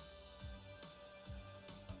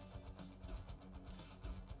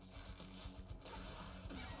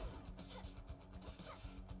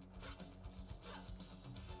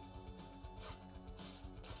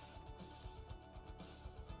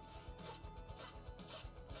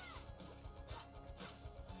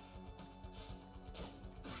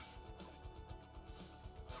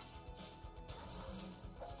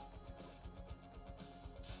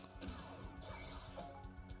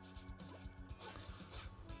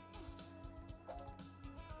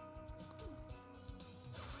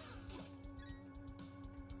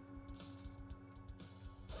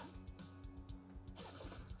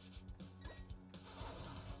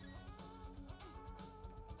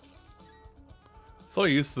 So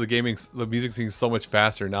used to the music seems so much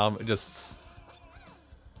faster. Now I'm just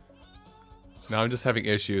having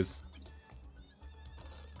issues.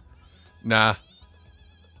 Nah.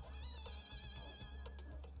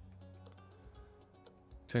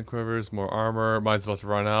 10 quivers, more armor. Mine's about to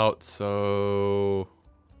run out, so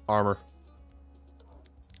armor.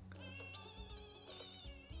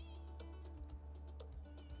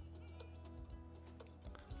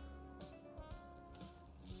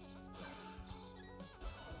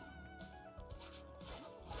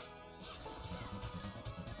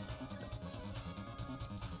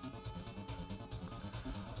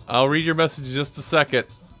 I'll read your message in just a second.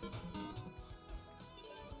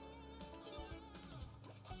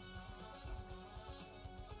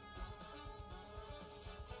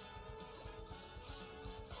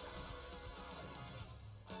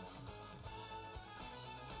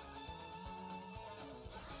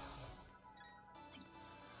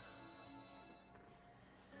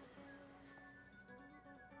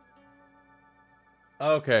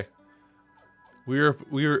 Okay. We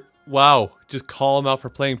were wow, just call him out for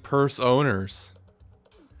playing purse owners.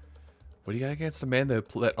 What do you got against a man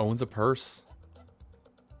that owns a purse?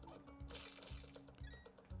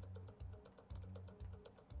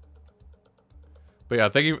 But yeah,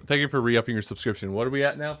 thank you for re-upping your subscription. What are we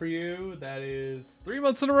at now for you? That is 3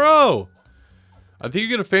 months in a row. I think you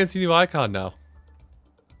get a fancy new icon now.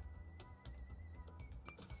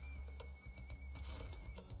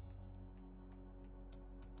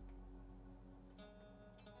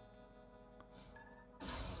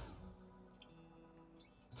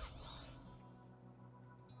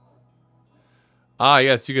 Ah,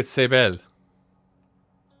 yes, you get Sebel.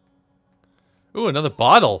 Ooh, another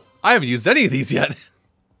bottle. I haven't used any of these yet.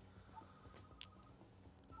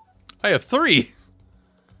 I have 3.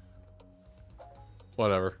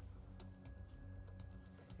 Whatever.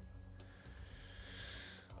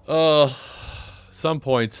 Some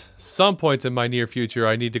point in my near future,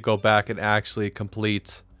 I need to go back and actually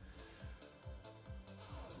complete.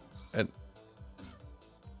 And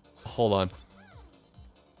hold on.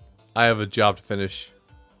 I have a job to finish.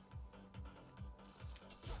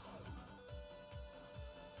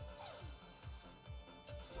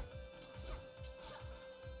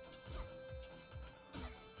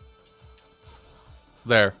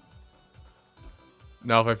 There.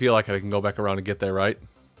 Now if I feel like it, I can go back around and get there, right?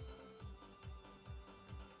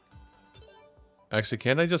 Actually,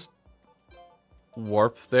 can't I just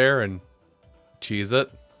warp there and cheese it?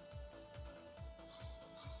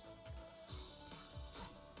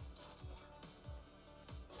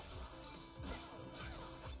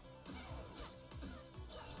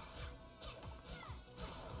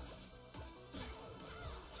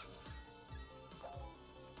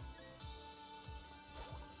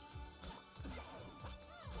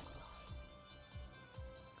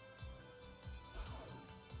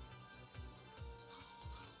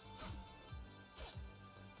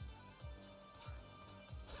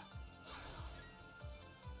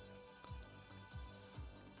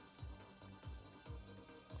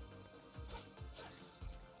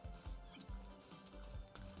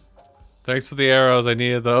 Thanks for the arrows, I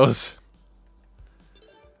needed those.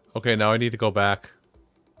 Okay, now I need to go back.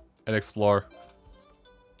 and explore.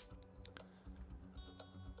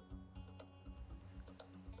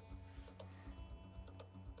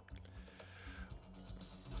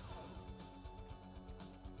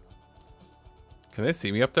 Can they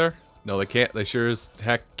see me up there? No, they can't. They sure as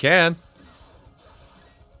heck can.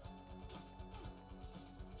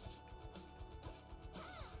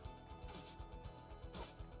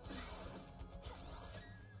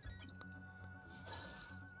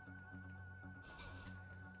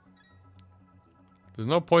 There's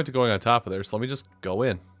no point to going on top of there, so let me just go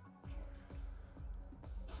in.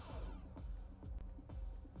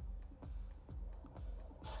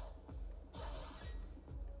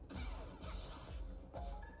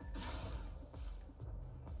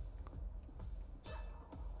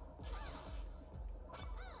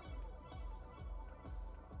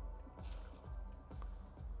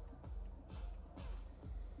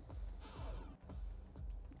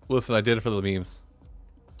 Listen, I did it for the memes.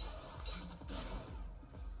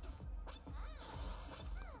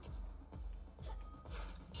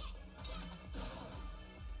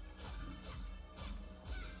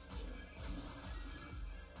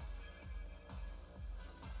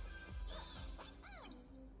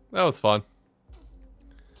 That was fun.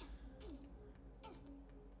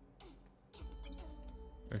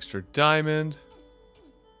 Extra diamond.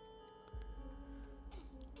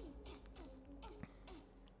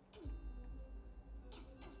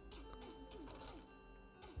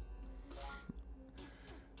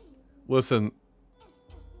 Listen,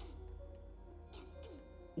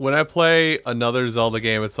 when I play another Zelda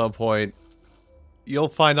game at some point, you'll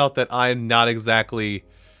find out that I'm not exactly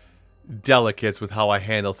delicate with how I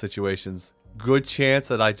handle situations. Good chance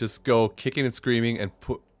that I just go kicking and screaming and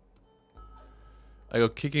I go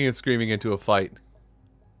kicking and screaming into a fight.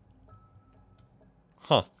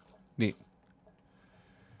 Huh. Neat.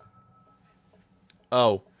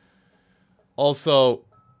 Oh. Also,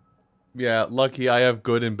 yeah, Lucky, I have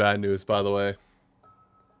good and bad news, by the way.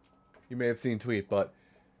 You may have seen tweet, but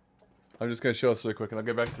I'm just going to show us really quick and I'll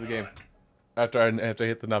get back to the game after I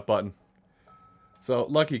hit the nut button. So,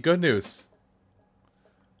 Lucky, good news.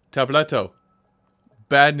 Tabletto.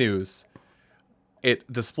 Bad news.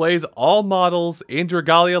 It displays all models in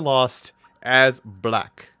Dragalia Lost as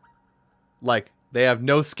black. Like, they have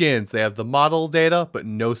no skins. They have the model data, but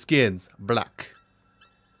no skins. Black.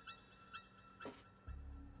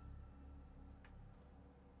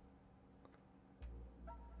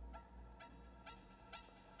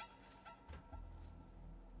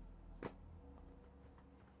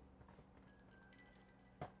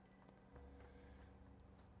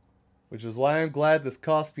 Which is why I'm glad this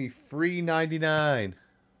cost me free $99.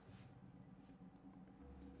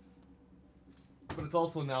 But it's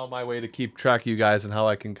also now my way to keep track of you guys and how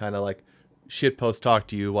I can kind of like shitpost talk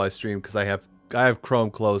to you while I stream, because I have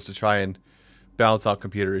Chrome closed to try and balance out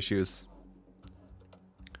computer issues.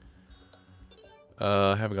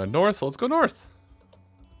 I haven't gone north, so let's go north.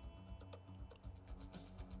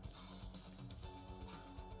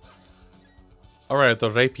 Alright,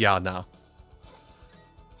 the Rapiana now.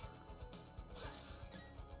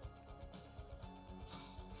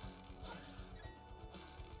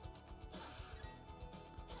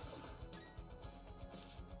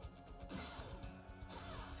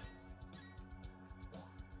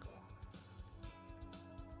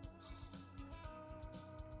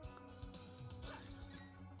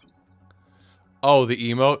 Oh, the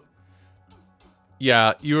emote?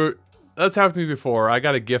 Yeah, that's happened to me before. I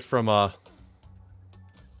got a gift from Ah,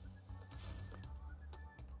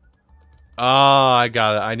 I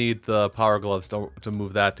got it. I need the power gloves to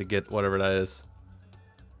move that to get whatever that is.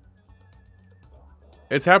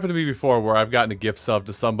 It's happened to me before where I've gotten a gift sub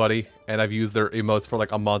to somebody and I've used their emotes for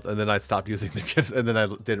like a month and then I stopped using the gifts and then I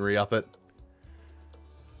didn't re-up it.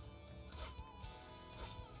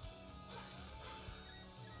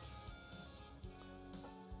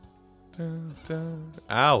 Dun, dun.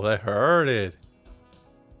 Ow, that hurted.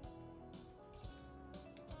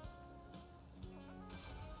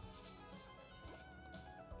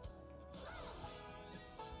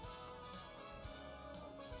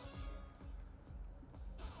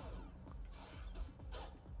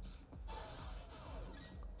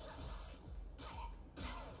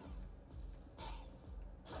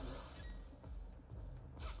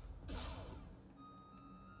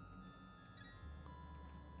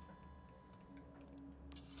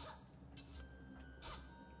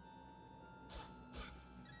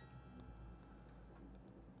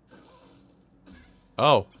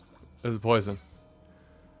 Oh, this is poison.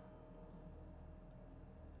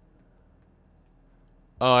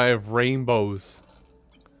 Oh, I have rainbows.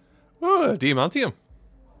 Oh, Diamantium.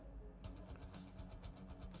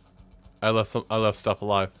 I left stuff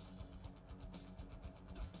alive.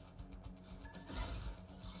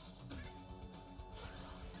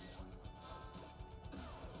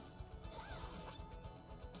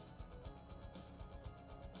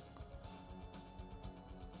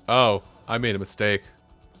 Oh, I made a mistake.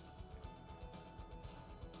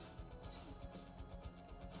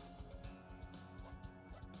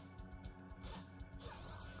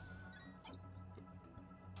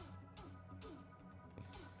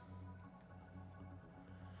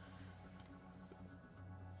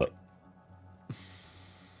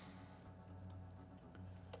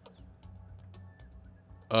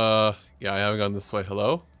 Yeah, I haven't gone this way.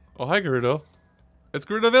 Hello? Oh, hi, Gerudo. It's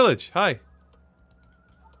Gerudo Village. Hi.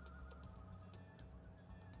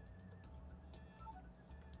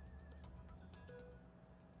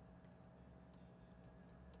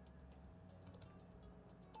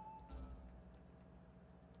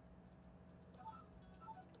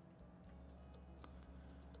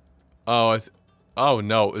 Oh, oh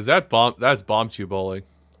no, is that bomb? That's Bombchu bowling.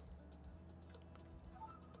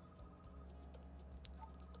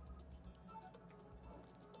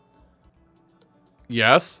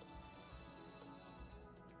 Yes.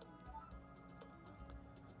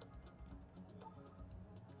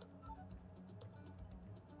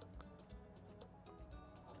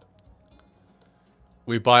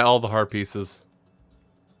 We buy all the heart pieces.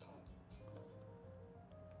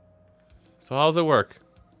 So how does it work?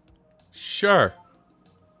 Sure.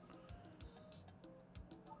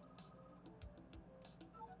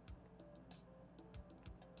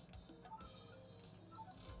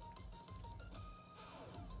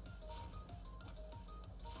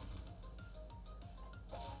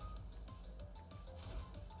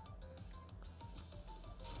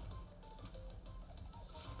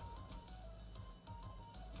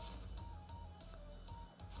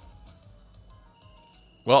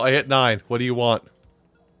 Well, I hit 9. What do you want?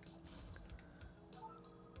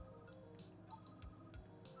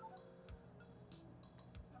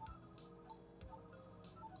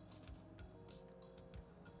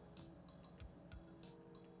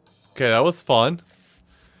 Okay, that was fun.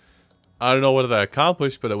 I don't know what that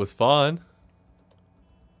accomplished, but it was fun.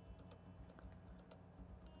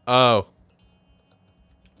 Oh.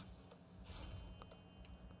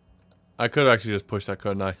 I could actually just push that,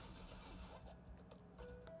 couldn't I?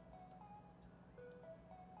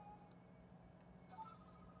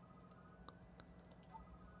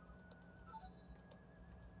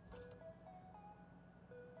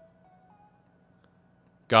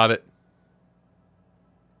 Got it.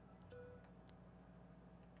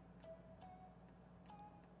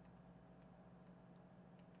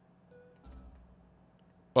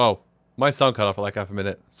 Oh, my sound cut off for like half a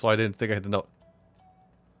minute, so I didn't think I had the note.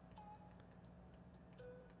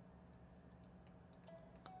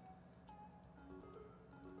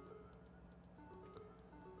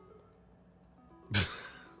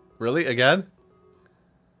 Really? Again?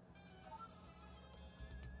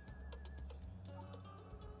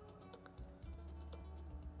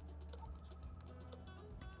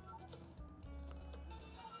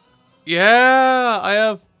 Yeah, I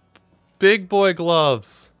have big boy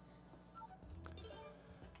gloves.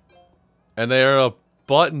 And they are a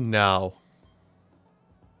button now.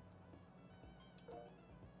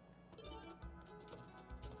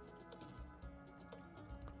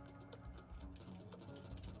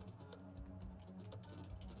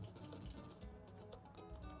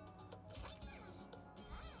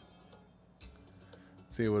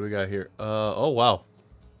 Let's see what we got here. Oh wow.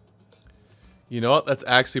 You know what? That's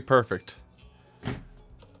actually perfect.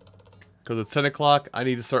 Because it's 10 o'clock, I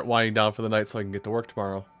need to start winding down for the night so I can get to work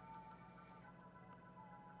tomorrow.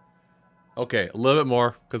 Okay, a little bit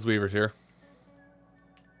more, because Weaver's here.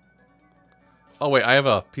 Oh wait, I have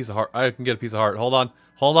a piece of heart. I can get a piece of heart. Hold on.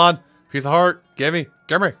 Hold on. Piece of heart. Give me.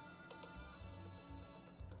 Give me.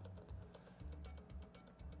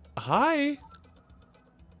 Hi.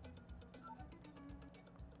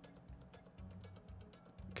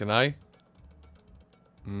 Can I?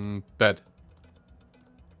 Bed.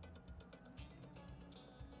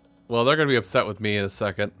 Well, they're going to be upset with me in a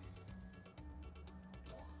second.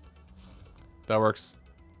 That works.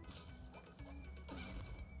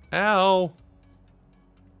 Ow.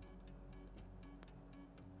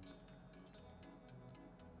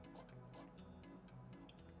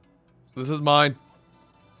 This is mine.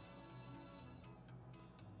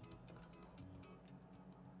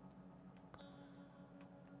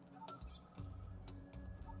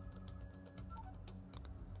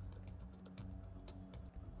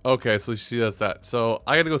 Okay, so she does that. So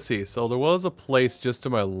I gotta go see. So there was a place just to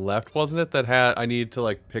my left, wasn't it, that had I need to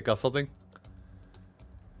like pick up something?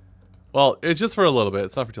 Well, it's just for a little bit.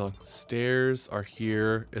 It's not for too long. Stairs are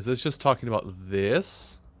here. Is this just talking about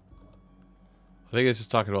this? I think it's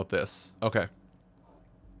just talking about this. Okay.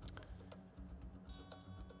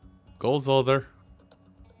 Gold Zolder.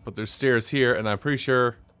 But there's stairs here, and I'm pretty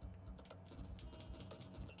sure...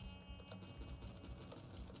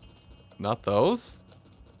 Not those?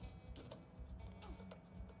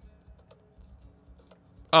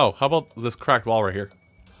 Oh, how about this cracked wall right here?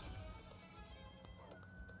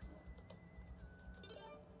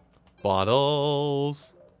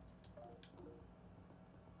 Bottles.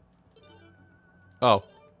 Oh.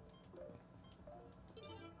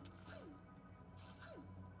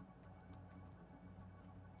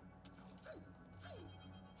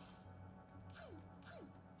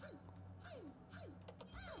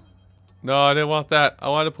 No, I didn't want that. I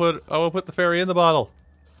want to put the fairy in the bottle.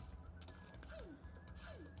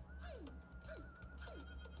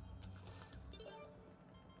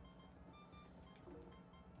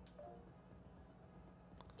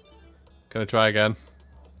 Can I try again?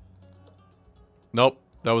 Nope,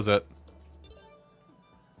 that was it.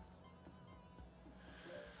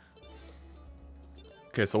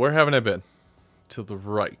 Okay, so where haven't I been? To the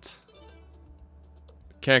right.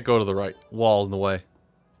 Can't go to the right. Wall in the way.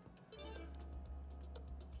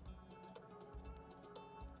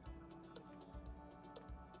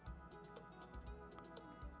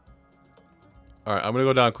 Alright, I'm gonna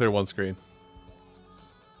go down and clear one screen.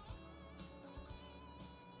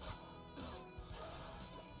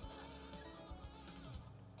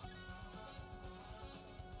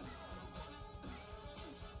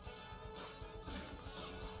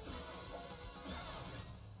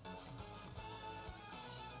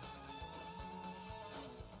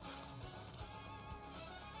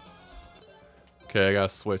 Okay, I gotta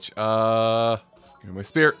switch. Here's my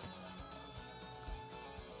spear.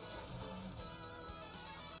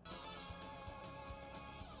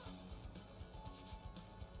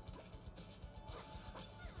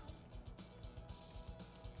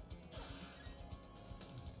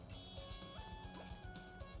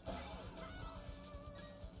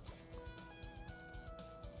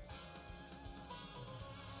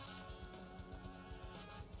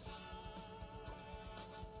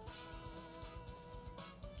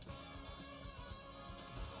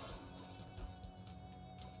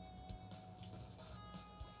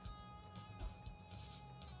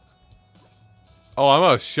 Oh, I'm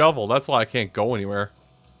a shovel. That's why I can't go anywhere.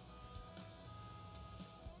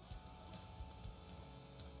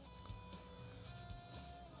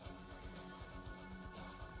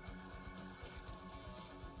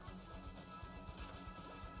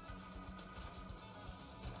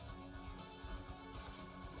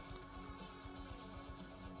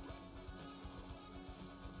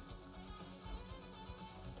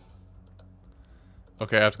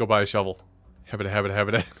 Okay, I have to go buy a shovel. Have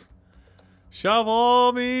it.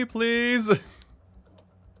 Shovel me, please.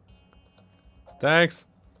 Thanks.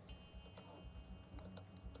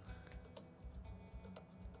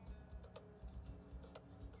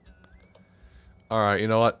 Alright, you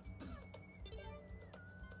know what?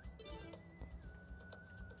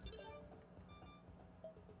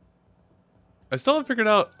 I still haven't figured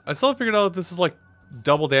out if this is like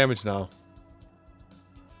double damage now.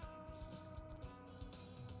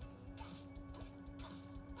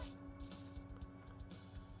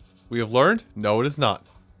 We have learned? No, it is not.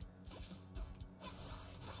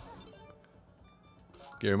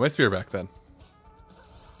 Give me my spear back then.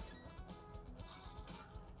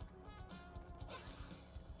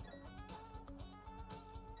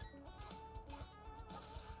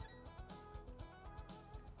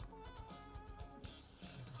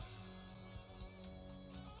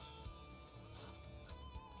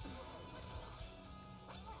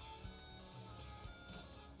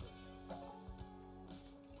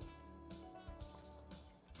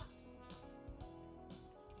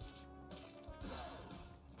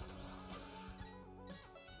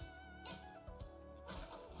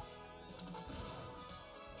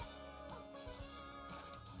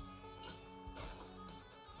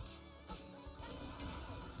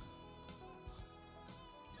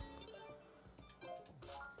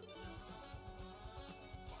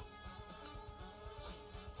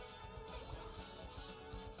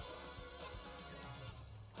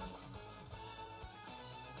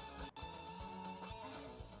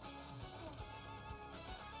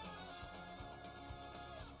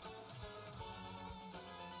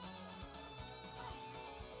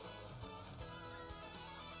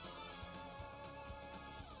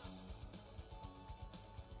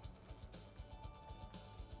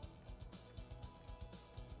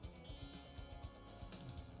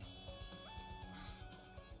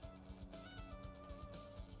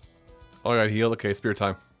 Oh, I got healed. Okay, spear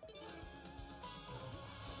time.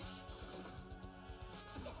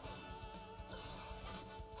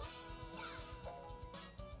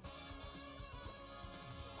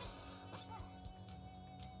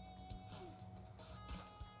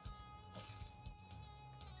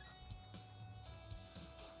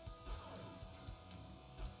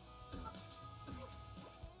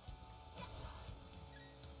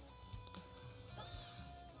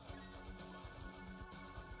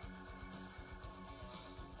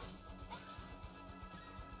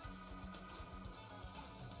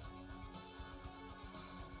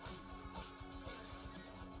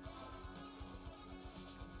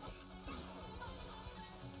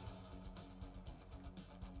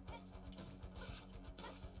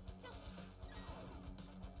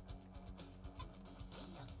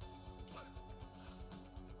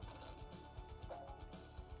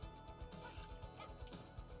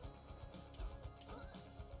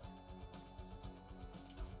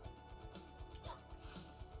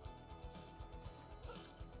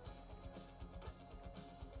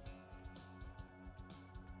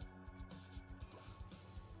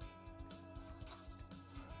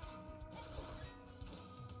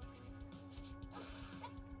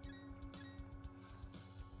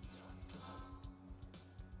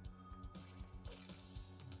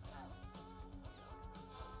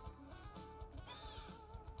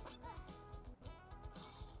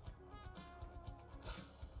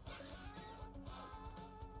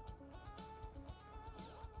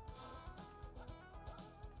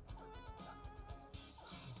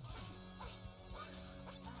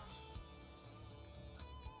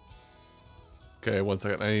 Okay, 1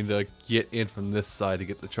 second. I need to get in from this side to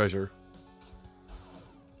get the treasure.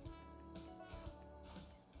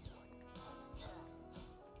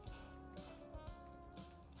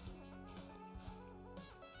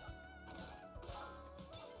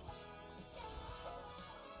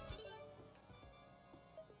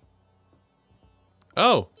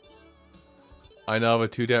 Oh! I now have a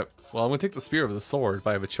 2-damage. Well, I'm gonna take the spear over the sword if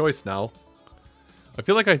I have a choice now. I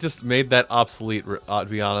feel like I just made that obsolete, to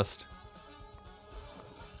be honest.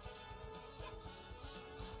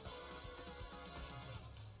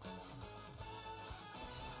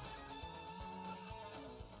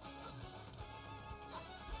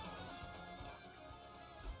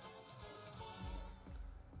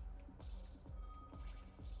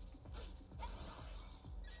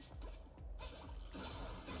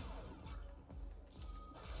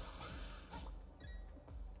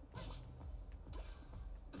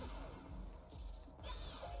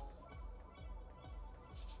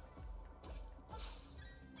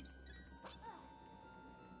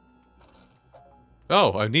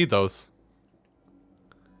 Oh, I need those.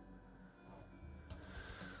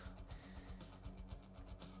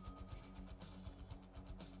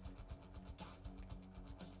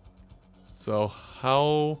 So,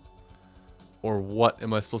 how or what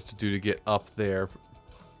am I supposed to do to get up there?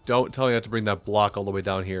 Don't tell me I have to bring that block all the way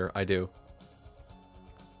down here. I do.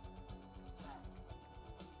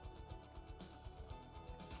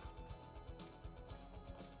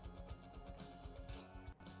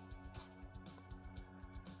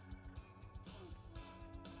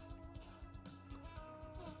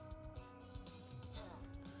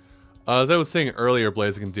 As I was saying earlier,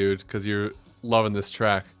 Blaziken Dude, because you're loving this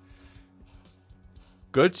track.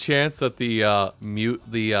 Good chance that the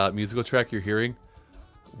musical track you're hearing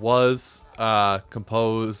was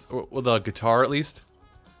composed, or well, the guitar at least,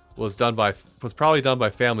 was probably done by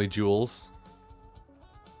Family Jewels.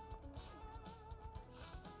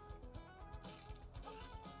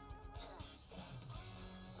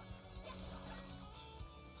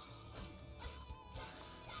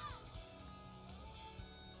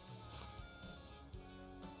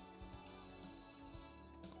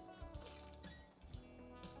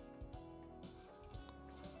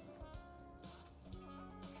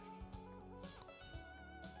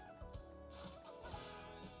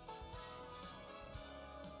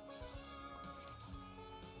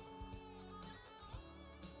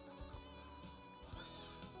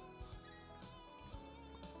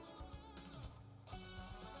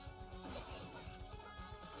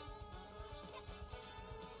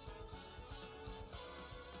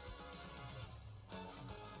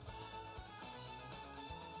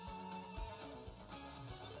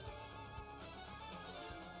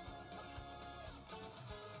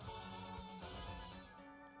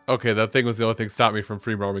 Okay, that thing was the only thing that stopped me from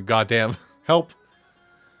free roaming. Goddamn. Help.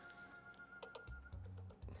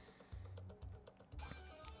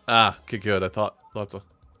 Ah, okay, good. I thought so.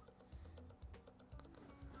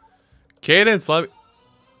 Cadence, let me...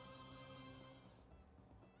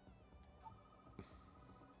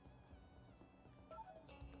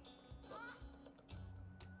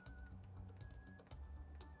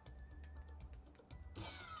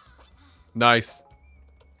 Nice.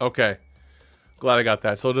 Okay. Glad I got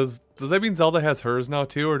that. So does that mean Zelda has hers now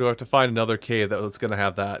too, or do I have to find another cave that's gonna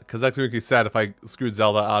have that? Because that's gonna be sad if I screwed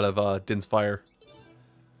Zelda out of Din's Fire.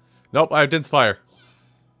 Nope, I have Din's Fire.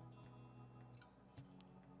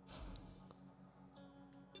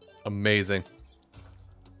 Amazing.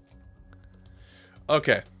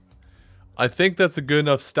 Okay. I think that's a good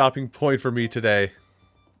enough stopping point for me today.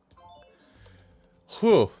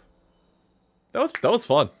 Whew. That was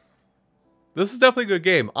fun. This is definitely a good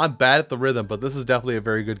game. I'm bad at the rhythm, but this is definitely a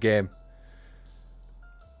very good game.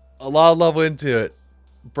 A lot of love into it.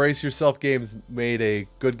 Brace Yourself Games made a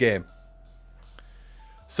good game.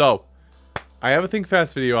 So, I have a Think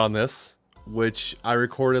Fast video on this, which I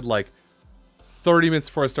recorded like 30 minutes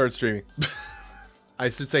before I started streaming. I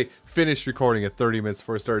should say finished recording it 30 minutes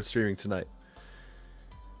before I started streaming tonight.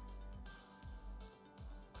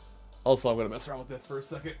 Also, I'm going to mess around with this for a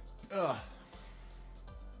second. Ugh.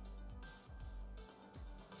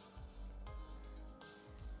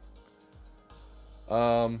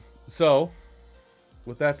 So,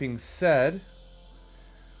 with that being said,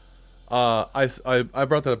 I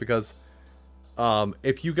brought that up because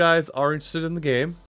if you guys are interested in the game,